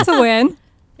 That's a win.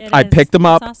 It I is. picked them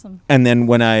up, That's awesome. and then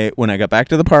when I got back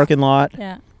to the parking lot,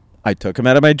 Yeah. I took them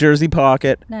out of my jersey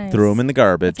pocket, Nice. threw them in the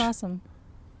garbage. That's awesome.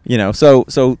 You know, so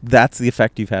that's the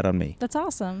effect you've had on me. That's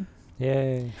awesome.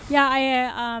 Yay. Yeah,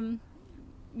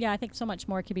 I think so much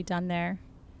more could be done there.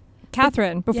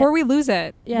 Catherine, before we lose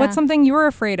it, Yeah. what's something you were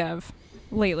afraid of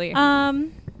lately?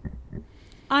 I'm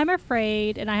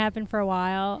afraid, and I have been for a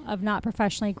while, of not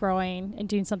professionally growing and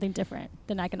doing something different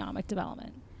than economic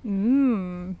development.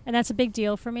 And that's a big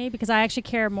deal for me because I actually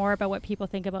care more about what people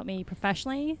think about me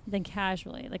professionally than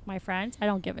casually. Like my friends, I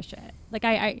don't give a shit. Like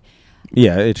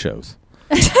Yeah, it shows.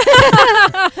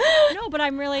 no, but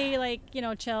I'm really like, you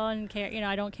know, chill and care. You know,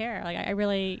 I don't care. Like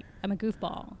I'm a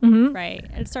goofball, right?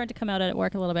 And it's starting to come out at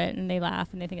work a little bit, and they laugh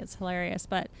and they think it's hilarious.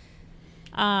 But,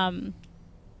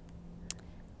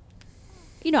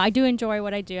 I do enjoy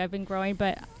what I do. I've been growing,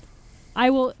 but I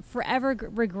will forever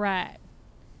regret,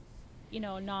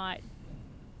 not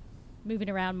moving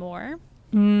around more.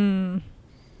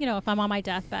 If I'm on my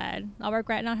deathbed, I'll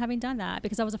regret not having done that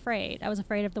because I was afraid. I was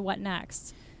afraid of the what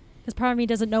next. Because part of me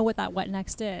doesn't know what that what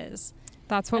next is.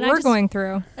 That's what we're going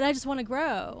through. And I just want to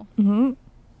grow. Mm-hmm.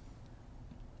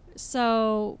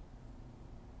 So,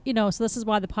 so this is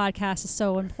why the podcast is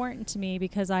so important to me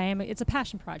because it's a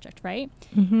passion project, right?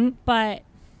 Mm-hmm. But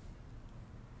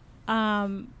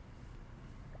I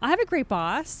have a great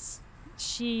boss.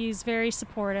 She's very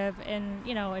supportive in,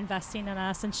 investing in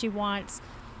us, and they're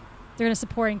going to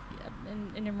support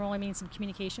and enrolling me in some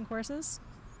communication courses.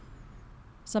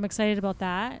 So I'm excited about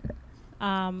that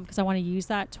because I want to use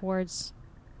that towards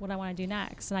what I want to do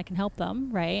next, and I can help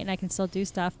them, right? And I can still do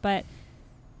stuff, but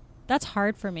that's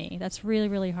hard for me. That's really,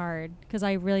 really hard because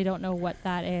I really don't know what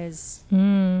that is,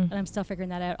 and I'm still figuring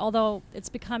that out. Although it's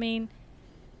becoming,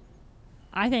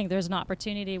 I think there's an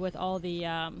opportunity with all the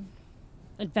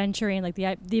adventuring, like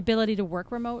the ability to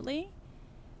work remotely,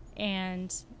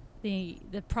 and the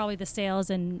probably the sales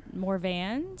and more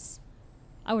vans.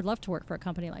 I would love to work for a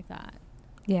company like that.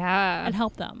 Yeah. And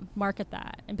help them market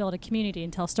that and build a community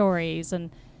and tell stories.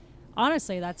 And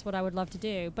honestly, that's what I would love to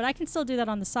do. But I can still do that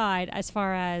on the side as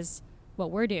far as what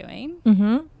we're doing.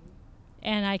 Mm-hmm.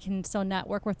 And I can still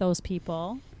network with those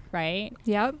people, right?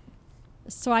 Yep.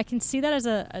 So I can see that as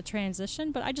a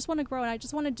transition, but I just want to grow and I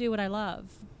just want to do what I love.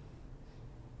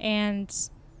 And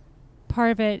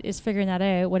part of it is figuring that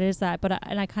out. What is that?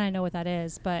 And I kind of know what that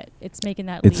is, but it's making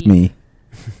that leap. It's me.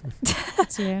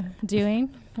 It's you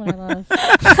doing what I love.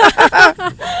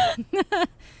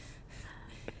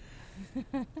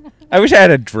 I wish I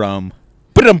had a drum.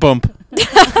 Bump.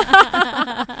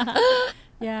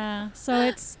 Yeah.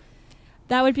 So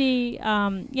that would be,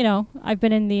 I've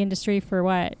been in the industry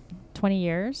for 20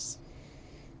 years.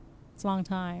 It's a long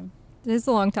time. It is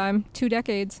a long time. 2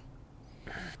 decades.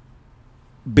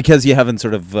 Because you haven't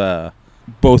sort of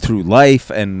both through life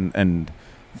and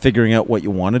figuring out what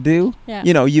you want to do. Yeah.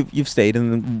 You've stayed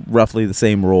in roughly the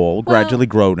same role, gradually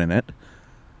grown in it.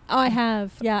 Oh, I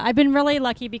have. Yeah. I've been really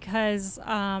lucky because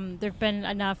there've been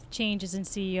enough changes in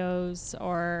CEOs,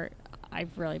 or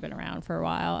I've really been around for a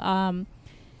while.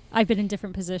 I've been in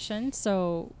different positions,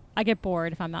 so I get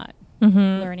bored if I'm not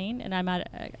learning, and I'm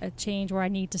at a change where I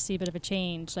need to see a bit of a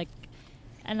change.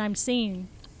 And I'm seeing,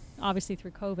 obviously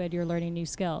through COVID, you're learning new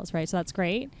skills, right? So that's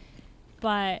great.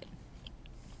 But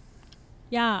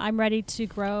yeah, I'm ready to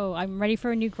grow. I'm ready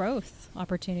for a new growth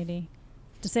opportunity.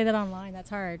 To say that online, that's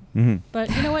hard. Mm-hmm.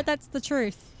 But you know what? That's the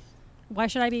truth. Why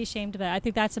should I be ashamed of it? I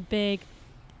think that's a big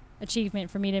achievement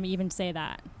for me to even say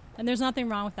that. And there's nothing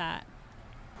wrong with that.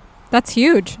 That's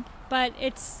huge. But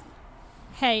it's,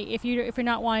 hey, if you're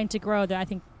not wanting to grow, then I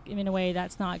think in a way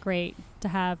that's not great to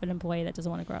have an employee that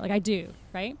doesn't want to grow. Like I do,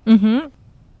 right? Mm-hmm.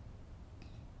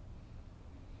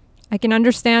 I can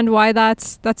understand why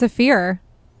that's a fear.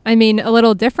 I mean, a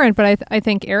little different, but I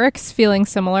think Eric's feeling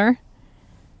similar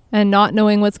and not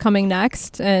knowing what's coming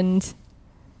next. And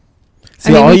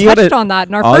See, we touched on that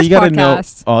in our first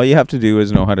podcast. All you have to do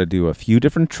is know how to do a few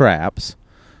different traps,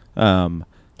 and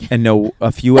know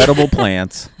a few edible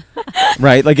plants,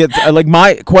 right? Like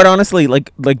it's quite honestly,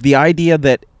 like the idea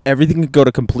that everything could go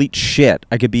to complete shit.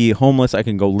 I could be homeless. I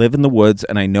can go live in the woods,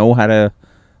 and I know how to,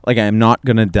 I am not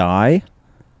gonna die.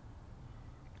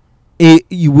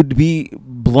 You would be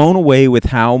blown away with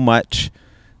how much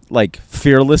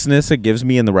fearlessness it gives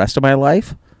me in the rest of my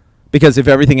life, because if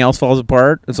everything else falls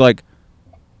apart, it's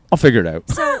I'll figure it out.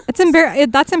 So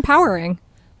that's empowering,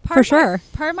 for sure.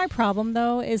 Part of my problem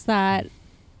though is that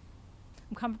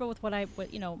I'm comfortable with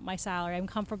my salary. I'm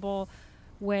comfortable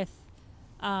with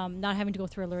not having to go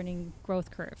through a learning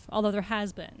growth curve, although there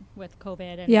has been with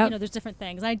COVID and there's different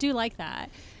things. And I do like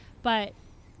that, but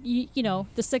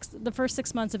the first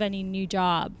 6 months of any new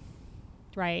job,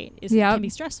 right, can be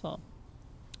stressful.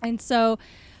 And so,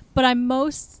 but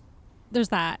there's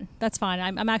that. That's fine.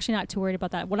 I'm actually not too worried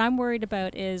about that. What I'm worried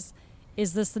about is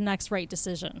this the next right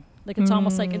decision? It's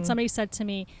almost like, and somebody said to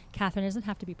me, Catherine, it doesn't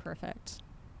have to be perfect.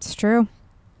 It's true.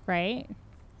 Right?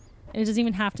 It doesn't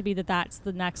even have to be that that's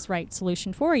the next right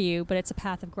solution for you, but it's a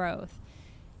path of growth.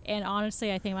 And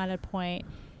honestly, I think I'm at a point,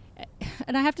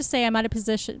 and I have to say I'm at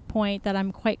a point that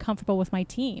I'm quite comfortable with my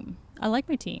team. I like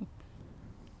my team.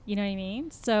 You know what I mean?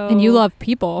 So, and you love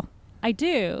people. I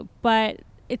do, but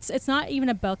it's not even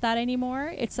about that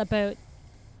anymore. It's about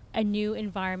a new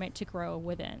environment to grow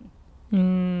within.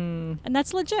 And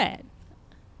that's legit.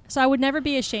 So I would never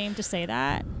be ashamed to say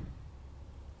that.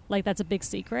 That's a big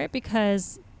secret,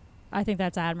 because I think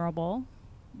that's admirable.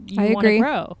 You I agree. Want to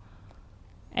grow.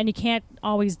 And you can't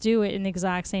always do it in the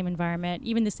exact same environment,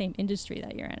 even the same industry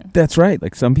that you're in. That's right.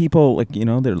 Like some people, like, you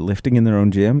know, they're lifting in their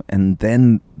own gym and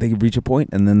then they reach a point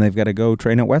and then they've got to go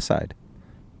train at Westside.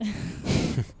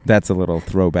 That's a little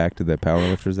throwback to the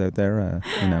powerlifters out there,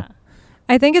 you know.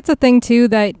 I think it's a thing too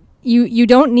that you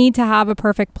don't need to have a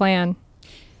perfect plan.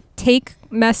 Take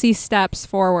messy steps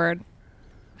forward.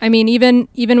 I mean, even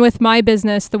with my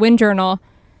business, the Wind Journal,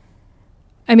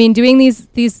 I mean, doing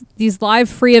these live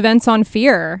free events on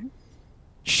fear.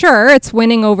 Sure, it's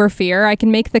winning over fear. I can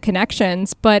make the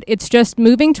connections, but it's just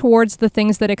moving towards the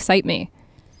things that excite me.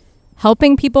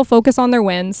 Helping people focus on their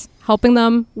wins, helping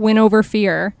them win over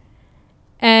fear.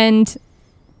 And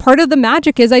part of the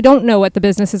magic is I don't know what the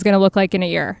business is going to look like in a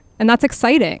year. And that's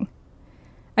exciting.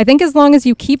 I think as long as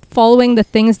you keep following the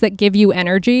things that give you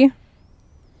energy,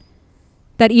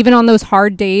 that even on those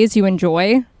hard days you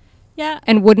enjoy, Yeah.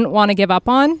 and wouldn't want to give up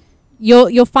on,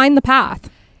 you'll find the path,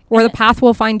 or the path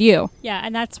will find you. Yeah,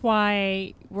 and that's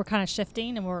why we're kind of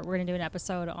shifting, and we're going to do an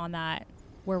episode on that,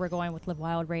 where we're going with Live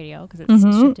Wild Radio, because it's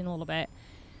shifting a little bit.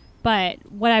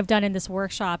 But what I've done in this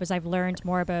workshop is I've learned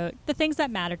more about the things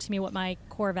that matter to me, what my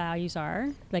core values are,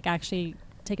 like actually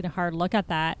taking a hard look at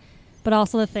that, but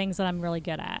also the things that I'm really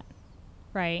good at,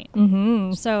 right?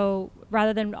 Mm-hmm. So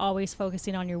rather than always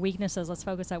focusing on your weaknesses, let's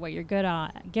focus at what you're good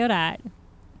at.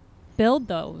 Build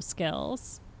those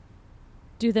skills,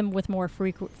 do them with more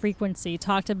frequency,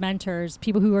 talk to mentors,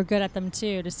 people who are good at them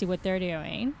too, to see what they're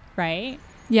doing, right?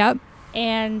 Yep.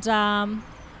 And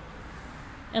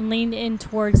lean in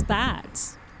towards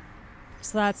that.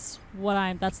 So that's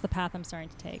the path I'm starting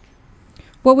to take.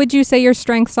 What would you say your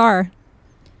strengths are?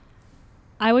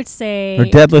 I would say Her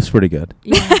deadlift's pretty good.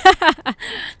 Yeah.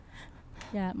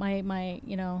 Yeah, my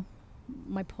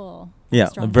my pull. Yeah, a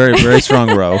Strong. very, very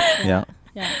strong row. Yeah.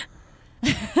 Yeah.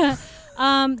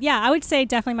 Yeah, I would say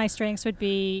definitely my strengths would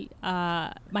be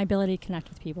my ability to connect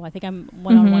with people. I think I'm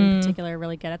one-on-one in particular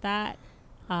really good at that.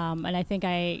 And I think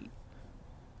I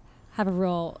have a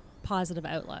real positive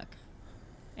outlook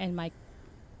and my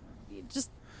just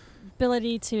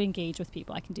ability to engage with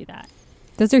people. I can do that.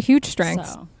 Those are huge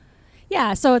strengths. So,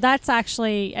 yeah, so that's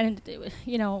actually, and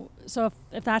so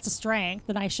if that's a strength,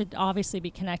 then I should obviously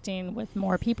be connecting with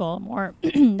more people, more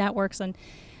networks,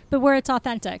 but where it's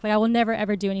authentic. Like I will never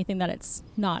ever do anything that it's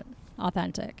not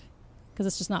authentic, because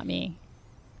it's just not me.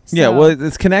 Yeah, So- well,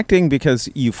 it's connecting because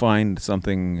you find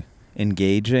something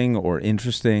engaging or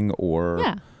interesting or,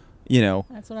 yeah,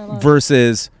 that's what I love.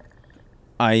 versus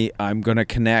I'm going to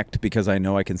connect because I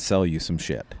know I can sell you some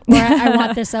shit. Or I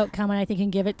want this outcome and I think you can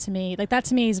give it to me. Like that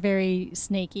to me is very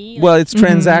snaky. Well, Like, it's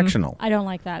transactional. I don't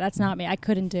like that. That's not me. I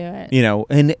couldn't do it. You know,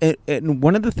 and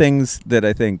one of the things that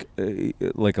I think,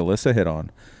 like Alyssa hit on,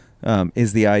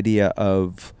 is the idea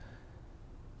of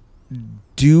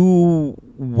do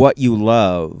what you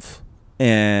love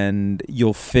and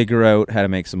you'll figure out how to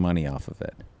make some money off of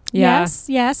it. Yeah.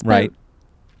 Yes. Right.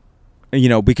 You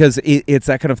know, because it's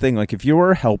that kind of thing. Like if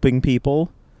you're helping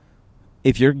people,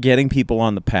 if you're getting people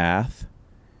on the path,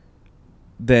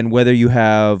 then whether you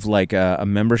have like a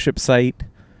membership site,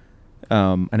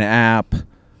 an app,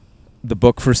 the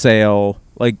book for sale,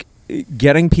 like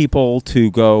getting people to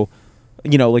go,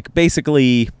 you know, like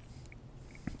basically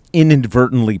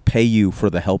inadvertently pay you for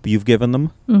the help you've given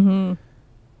them. Mm-hmm.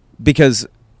 Because,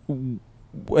 and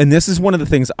this is one of the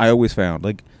things I always found,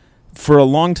 like for a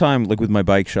long time, like with my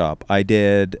bike shop, I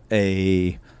did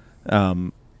a,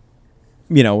 and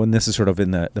this is sort of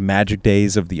in the magic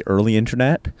days of the early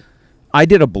internet, I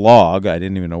did a blog. I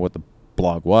didn't even know what the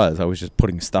blog was. I was just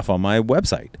putting stuff on my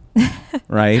website,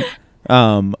 right?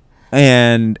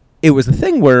 And it was the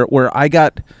thing where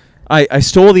I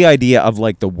stole the idea of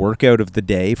like the workout of the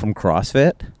day from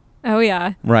CrossFit. Oh,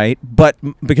 yeah. Right. But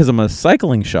because I'm a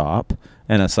cycling shop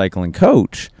and a cycling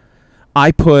coach,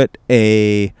 I put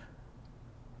a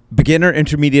beginner,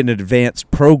 intermediate, and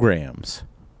advanced programs,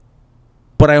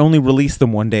 but I only release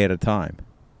them one day at a time.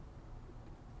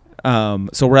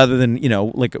 So rather than,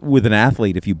 like with an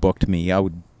athlete, if you booked me, I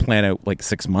would plan out like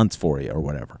 6 months for you or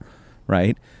whatever.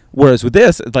 Right. Whereas with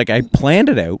this, it's like I planned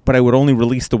it out, but I would only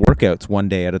release the workouts one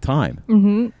day at a time.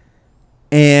 Mm-hmm.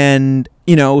 And,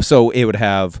 so it would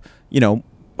have,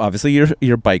 obviously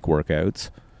your bike workouts,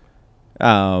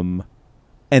 and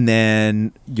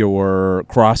then your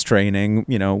cross training,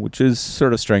 which is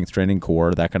sort of strength training,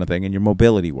 core, that kind of thing, and your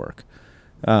mobility work.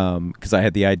 Because I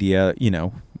had the idea,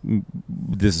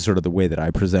 this is sort of the way that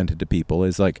I present it to people,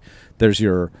 is like there's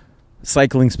your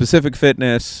cycling specific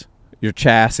fitness, your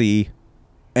chassis,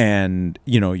 and,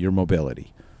 your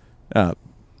mobility.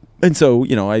 And so,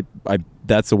 I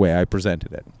that's the way I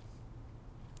presented it.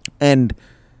 And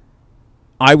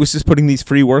I was just putting these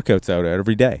free workouts out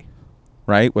every day,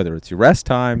 right? Whether it's your rest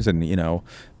times and,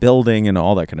 building and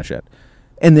all that kind of shit.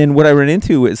 And then what I ran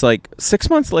into is like 6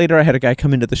 months later, I had a guy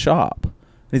come into the shop. And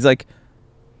he's like,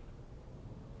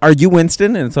 "Are you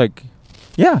Winston?" And it's like,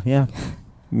 yeah.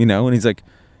 And he's like,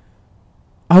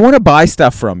 "I want to buy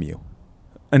stuff from you."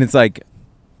 And it's like,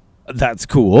 "That's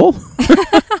cool."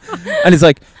 And he's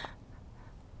like,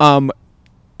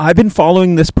 "I've been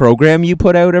following this program you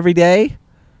put out every day.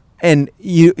 And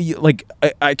you like,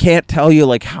 I can't tell you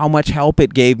like how much help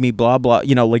it gave me, blah, blah,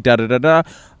 like da-da-da-da.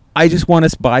 I just want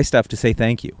to buy stuff to say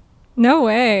thank you." No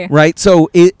way. Right?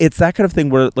 So it's that kind of thing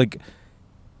where like,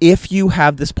 if you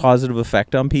have this positive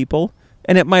effect on people,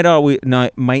 and it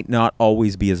might not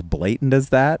always be as blatant as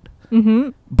that,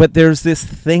 but there's this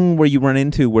thing where you run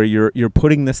into where you're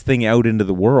putting this thing out into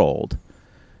the world.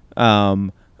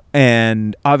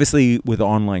 And obviously with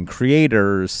online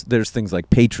creators, there's things like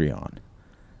Patreon,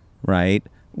 right?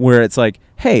 Where it's like,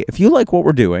 hey, if you like what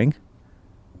we're doing,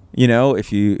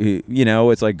 if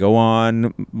it's like go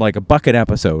on like a bucket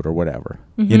episode or whatever,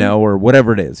 or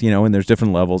whatever it is, and there's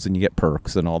different levels and you get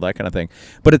perks and all that kind of thing.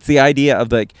 But it's the idea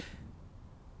of like,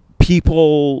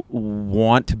 people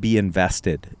want to be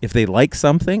invested. If they like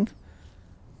something,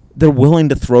 they're willing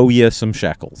to throw you some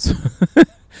shekels.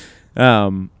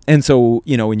 And so,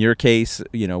 in your case,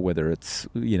 whether it's,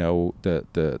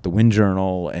 the Wind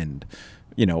Journal and,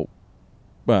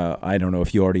 I don't know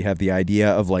if you already have the idea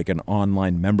of like an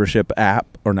online membership app,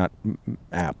 or not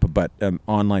app, but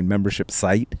online membership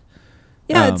site.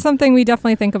 Yeah, it's something we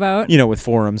definitely think about. With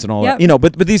forums and all that.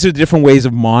 But these are different ways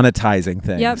of monetizing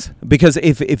things. Yep. Because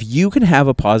if you can have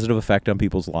a positive effect on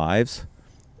people's lives,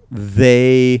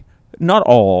 they, not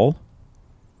all,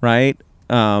 right?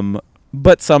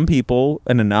 But some people,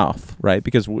 and enough, right?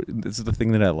 Because this is the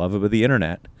thing that I love about the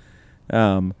internet.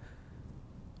 The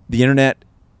internet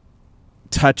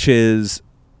touches,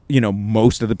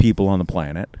 most of the people on the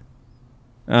planet.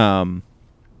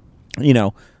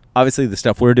 Obviously the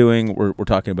stuff we're doing, we're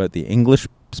talking about the English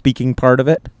speaking part of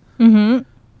it. Mm-hmm.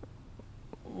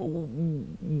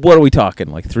 What are we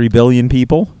talking? Like 3 billion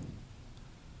people?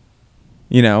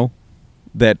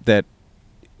 That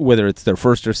whether it's their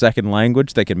first or second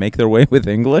language, they can make their way with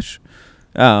English.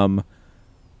 You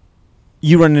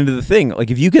run into the thing,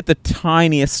 like if you get the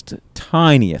tiniest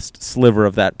sliver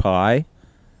of that pie,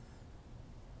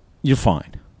 you're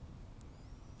fine.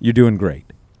 You're doing great.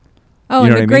 Oh,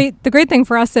 and the great thing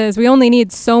for us is we only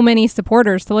need so many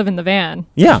supporters to live in the van.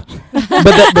 Yeah,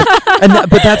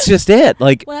 but that's just it.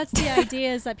 Like, well, that's the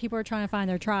idea, is that people are trying to find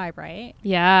their tribe, right?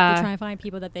 Yeah, they're trying to find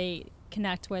people that they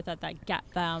connect with, that get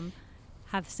them,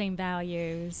 have the same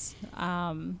values.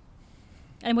 And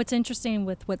what's interesting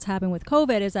with what's happening with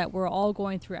COVID is that we're all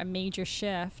going through a major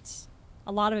shift.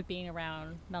 A lot of it being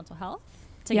around mental health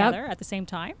together at the same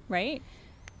time, right?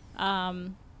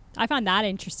 I find that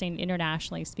interesting,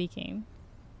 internationally speaking.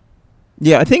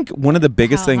 Yeah, I think one of the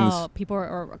biggest things... How people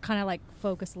are kind of like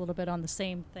focused a little bit on the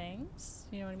same things,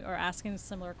 you know what I mean? Or asking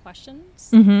similar questions.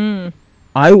 Mm-hmm.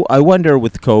 I wonder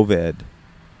with COVID,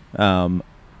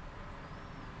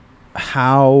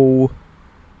 how...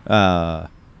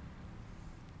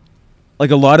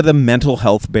 like a lot of the mental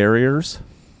health barriers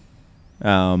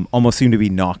almost seem to be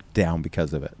knocked down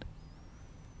because of it.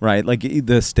 Right? Like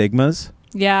the stigmas.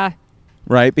 Yeah.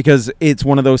 Right? Because it's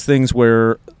one of those things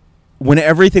where when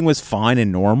everything was fine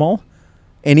and normal,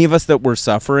 any of us that were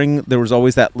suffering, there was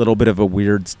always that little bit of a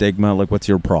weird stigma, like, what's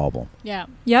your problem? Yeah.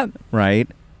 Yep. Right?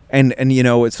 And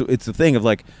it's the thing of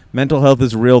like mental health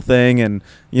is a real thing, and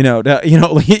you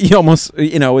almost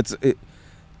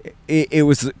it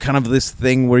was kind of this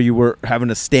thing where you were having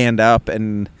to stand up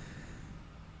and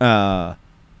and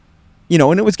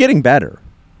it was getting better.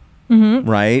 Mm-hmm.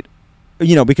 Right?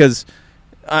 Because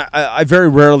I very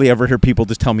rarely ever hear people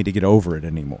just tell me to get over it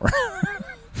anymore.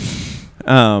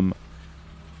 But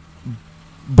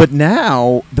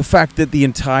now the fact that the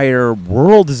entire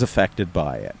world is affected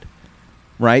by it,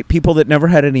 right? People that never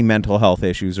had any mental health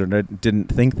issues or didn't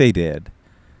think they did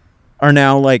are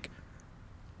now like,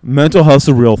 mental health's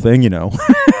a real thing,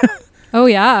 Oh,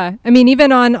 yeah. I mean,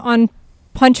 even on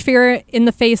Punch Fear in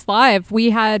the Face Live, we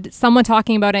had someone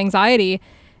talking about anxiety.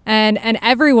 And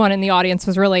everyone in the audience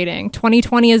was relating.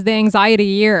 2020 is the anxiety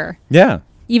year. Yeah.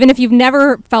 Even if you've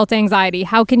never felt anxiety,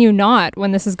 how can you not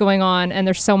when this is going on and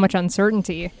there's so much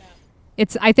uncertainty? Yeah.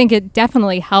 I think it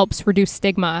definitely helps reduce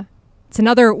stigma. It's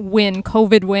another win,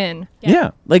 COVID win. Yeah.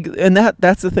 Like, and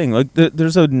that's the thing. Like,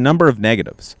 there's a number of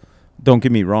negatives. Don't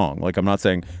get me wrong. Like, I'm not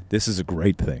saying this is a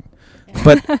great thing,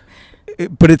 but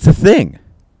but it's a thing.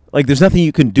 Like, there's nothing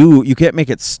you can do. You can't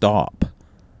make it stop.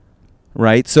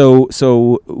 Right. So,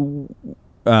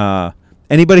 and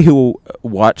anybody who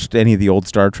watched any of the old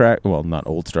Star Trek, well, not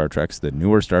old Star Treks, the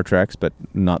newer Star Treks, but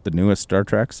not the newest Star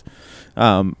Treks,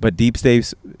 but Deep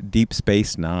Space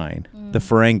Nine, the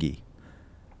Ferengi.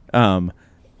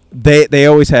 They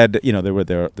always had, they were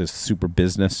this super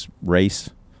business race,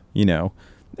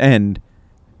 and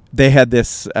they had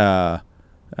this, the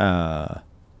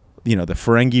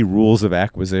Ferengi Rules of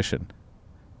Acquisition.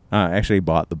 I actually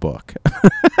bought the book.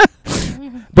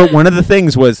 But one of the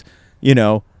things was,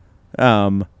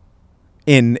 I'm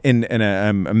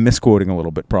misquoting a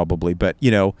little bit probably, but,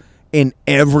 in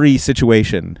every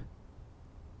situation,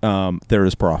 there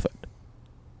is profit.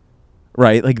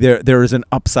 Right? Like there is an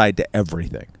upside to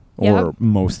everything or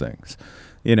most things,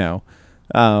 and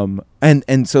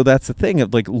so that's the thing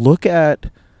of like, look at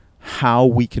how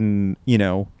we can,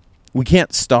 we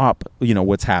can't stop,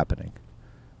 what's happening.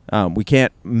 We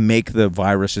can't make the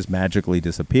virus just magically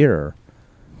disappear,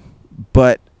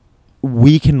 but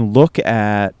we can look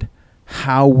at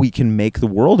how we can make the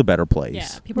world a better place.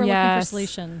 Yeah, people are looking for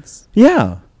solutions.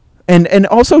 Yeah. And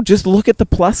also just look at the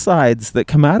plus sides that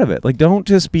come out of it. Like, don't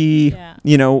just be,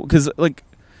 because like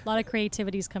a lot of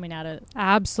creativity is coming out of it.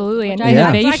 Absolutely. And Yeah.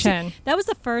 innovation. Actually, that was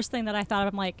the first thing that I thought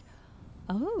of. I'm like,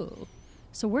 oh,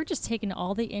 so we're just taking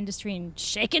all the industry and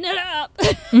shaking it up.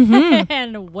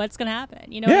 And what's going to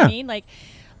happen? You know what I mean? Like,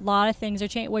 a lot of things are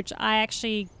changing, which I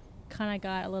actually kind of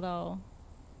got a little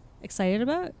excited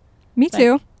about. Me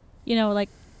too. Like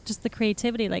just the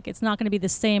creativity. Like, it's not going to be the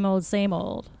same old,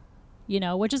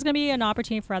 which is going to be an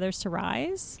opportunity for others to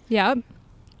rise. Yeah.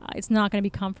 It's not going to be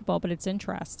comfortable, but it's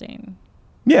interesting.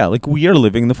 Yeah, like we are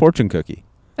living the fortune cookie,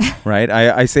 right?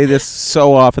 I say this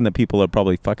so often that people are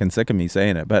probably fucking sick of me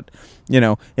saying it, but,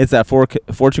 it's that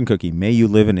fortune cookie. May you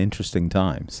live in interesting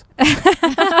times.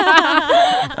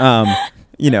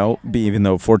 Even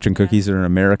though fortune cookies are an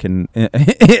American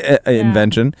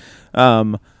invention.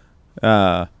 Like,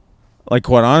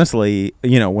 quite honestly,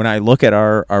 when I look at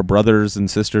our brothers and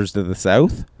sisters to the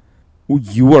south,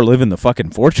 you are living the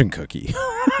fucking fortune cookie.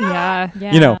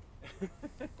 Yeah.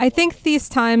 I think these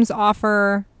times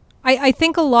offer, I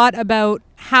think a lot about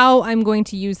how I'm going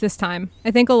to use this time. I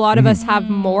think a lot of us have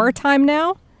more time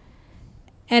now,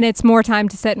 and it's more time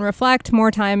to sit and reflect,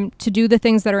 more time to do the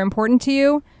things that are important to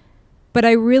you. But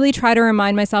I really try to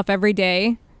remind myself every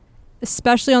day,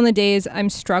 especially on the days I'm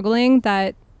struggling,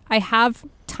 that I have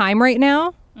time right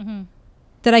now,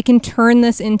 that I can turn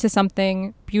this into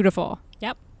something beautiful.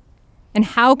 Yep. And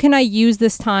how can I use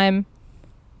this time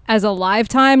as a live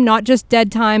time, not just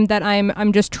dead time that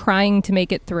I'm just trying to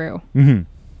make it through.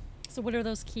 So what are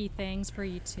those key things for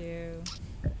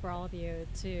all of you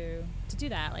to do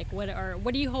that? Like, what are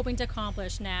you hoping to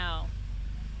accomplish now?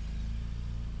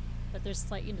 But there's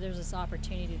there's this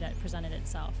opportunity that presented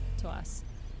itself to us.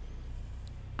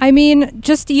 I mean,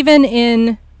 just even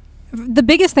in the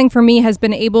biggest thing for me has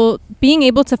been being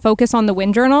able to focus on the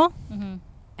Wind Journal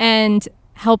and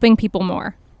helping people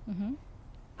more.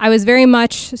 I was very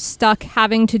much stuck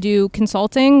having to do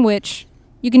consulting, which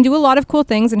you can do a lot of cool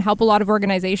things and help a lot of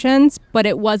organizations, but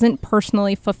it wasn't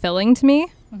personally fulfilling to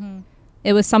me.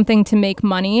 It was something to make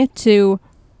money, to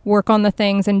work on the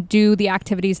things and do the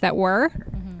activities that were.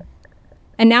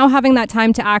 And now having that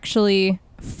time to actually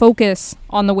focus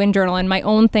on the Wind Journal and my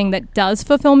own thing that does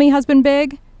fulfill me has been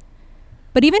big.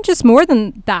 But even just more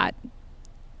than that,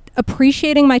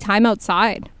 appreciating my time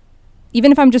outside,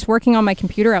 even if I'm just working on my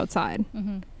computer outside,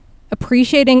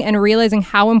 appreciating and realizing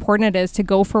how important it is to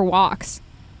go for walks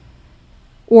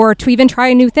or to even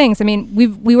try new things. I mean,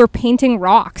 we were painting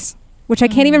rocks, which I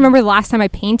can't even remember the last time I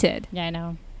painted. Yeah, I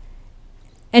know.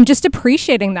 And just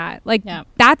appreciating that, like,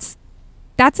 that's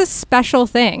a special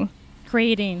thing.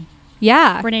 Creating.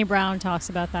 Yeah. Brene Brown talks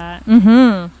about that.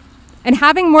 And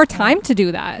having more time to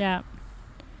do that. Yeah.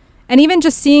 And even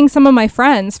just seeing some of my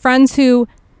friends who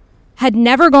had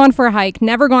never gone for a hike,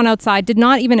 never gone outside, did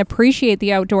not even appreciate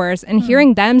the outdoors, and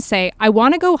hearing them say, I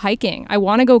want to go hiking, I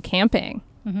want to go camping.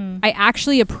 I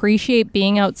actually appreciate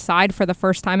being outside for the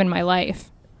first time in my life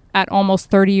at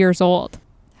almost 30 years old.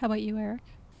 How about you, Eric?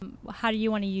 How do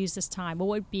you want to use this time? What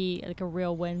would be like a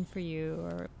real win for you?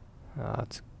 Or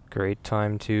It's a great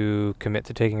time to commit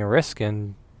to taking a risk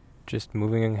and just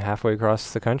moving halfway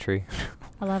across the country.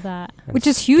 I love that. Which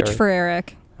is huge for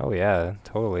Eric. Oh, yeah,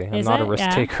 totally. I'm Is not it? a risk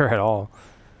Yeah. taker at all.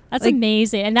 That's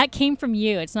amazing. And that came from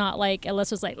you. It's not like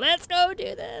Alyssa's like, let's go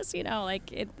do this.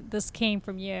 This came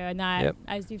from you. And that,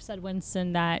 as you've said,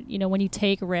 Winston, that, when you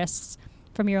take risks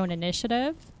from your own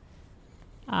initiative,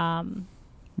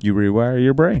 You rewire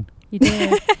your brain. you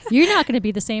do. You're not going to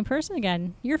be the same person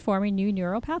again. You're forming new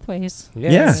neural pathways.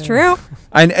 Yeah. It's true.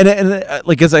 And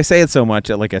like, as I say it so much,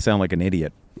 like I sound like an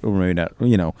idiot, or maybe not,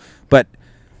 but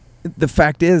the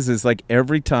fact is like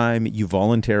every time you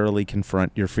voluntarily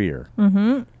confront your fear,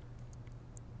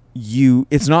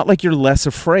 it's not like you're less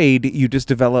afraid. You just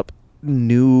develop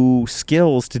new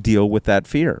skills to deal with that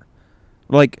fear.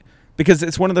 Like, because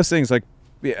it's one of those things like,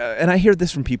 and I hear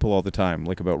this from people all the time,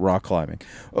 like about rock climbing.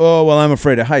 Oh, well, I'm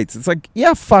afraid of heights. It's like,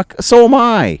 yeah, fuck, so am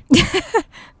I.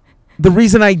 The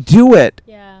reason I do it,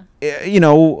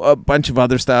 a bunch of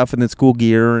other stuff and then school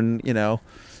gear and,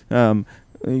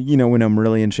 when I'm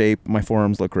really in shape, my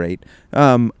forearms look great.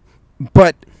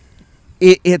 But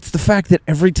it's the fact that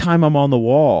every time I'm on the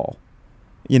wall,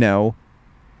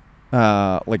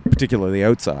 like particularly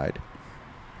outside,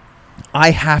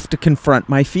 I have to confront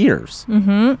my fears.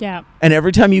 Mm-hmm. Yeah. And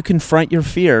every time you confront your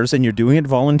fears and you're doing it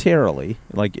voluntarily,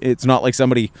 like it's not like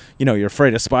somebody, you're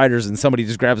afraid of spiders and somebody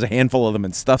just grabs a handful of them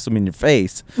and stuffs them in your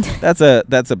face. That's a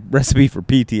recipe for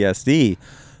PTSD.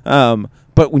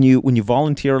 But when you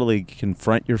voluntarily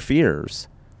confront your fears,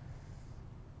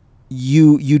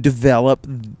 you develop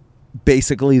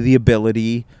basically the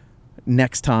ability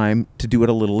next time to do it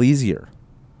a little easier.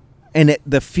 And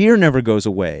the fear never goes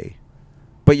away,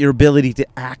 but your ability to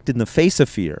act in the face of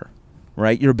fear,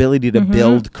 right? Your ability to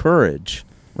build courage,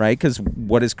 right? Because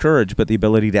what is courage but the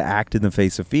ability to act in the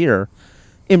face of fear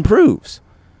improves.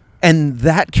 And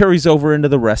that carries over into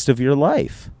the rest of your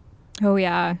life. Oh,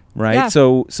 yeah. Right? Yeah.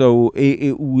 So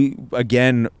we,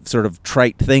 again, sort of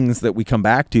trite things that we come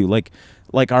back to, like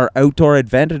our outdoor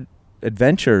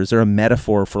adventures are a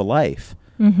metaphor for life,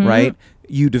 right?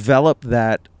 You develop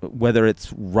that, whether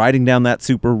it's riding down that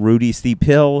super rooty steep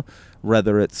hill,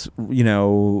 whether it's,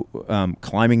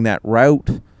 climbing that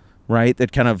route, right,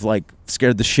 that kind of like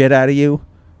scared the shit out of you,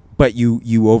 but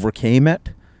you overcame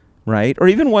it, right? Or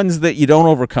even ones that you don't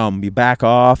overcome, you back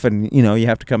off and, you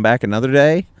have to come back another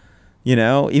day,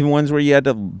 even ones where you had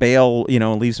to bail,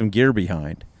 and leave some gear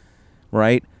behind,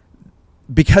 right?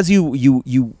 Because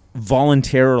you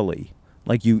voluntarily,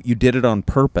 like you did it on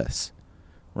purpose,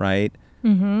 right?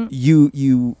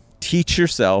 You teach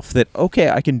yourself that,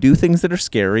 okay, I can do things that are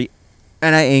scary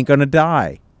and I ain't gonna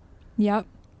die. Yep.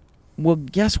 Well,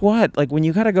 guess what? Like when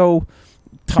you gotta go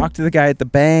talk to the guy at the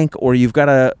bank, or you've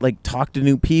gotta like talk to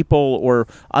new people or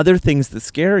other things that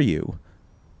scare you,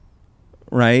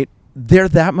 right? They're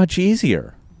that much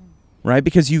easier, right?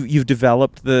 Because you've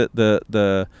developed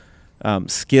the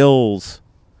skills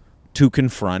to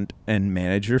confront and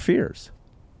manage your fears.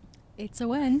 It's a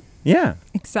win. Yeah.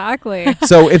 Exactly.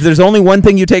 So if there's only one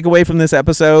thing you take away from this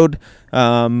episode,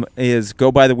 is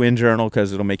go buy the Wind Journal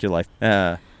because it'll make your life.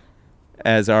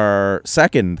 As our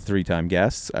second 3-time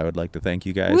guests, I would like to thank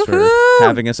you guys for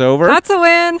having us over. That's a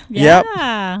win.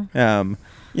 Yeah. Yep.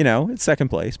 It's second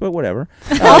place, but whatever.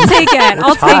 I'll take it.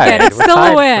 I'll take it. It's We're still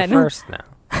a tied win. for first now.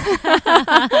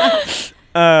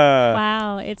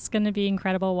 Wow, it's going to be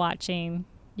incredible watching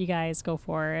you guys go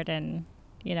forward and,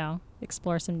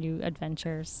 explore some new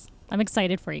adventures. I'm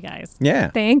excited for you guys. Yeah.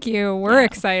 Thank you. We're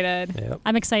excited. Yep.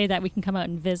 I'm excited that we can come out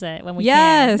and visit when we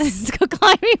Yes. can. Let's go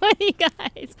climbing with you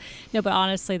guys. No, but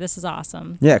honestly, this is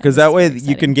awesome. Yeah, because This that is way very you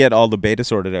can exciting. get all the beta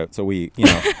sorted out. So we're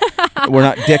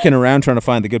not dicking around trying to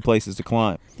find the good places to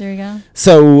climb. There you go.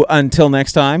 So until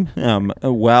next time,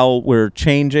 we're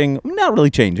changing, not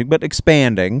really changing, but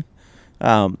expanding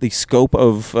the scope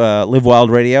of Live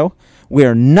Wild Radio.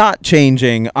 We're not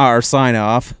changing our sign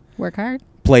off. Work hard.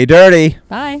 Play dirty.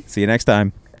 Bye. See you next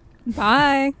time.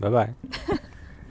 Bye. Bye-bye.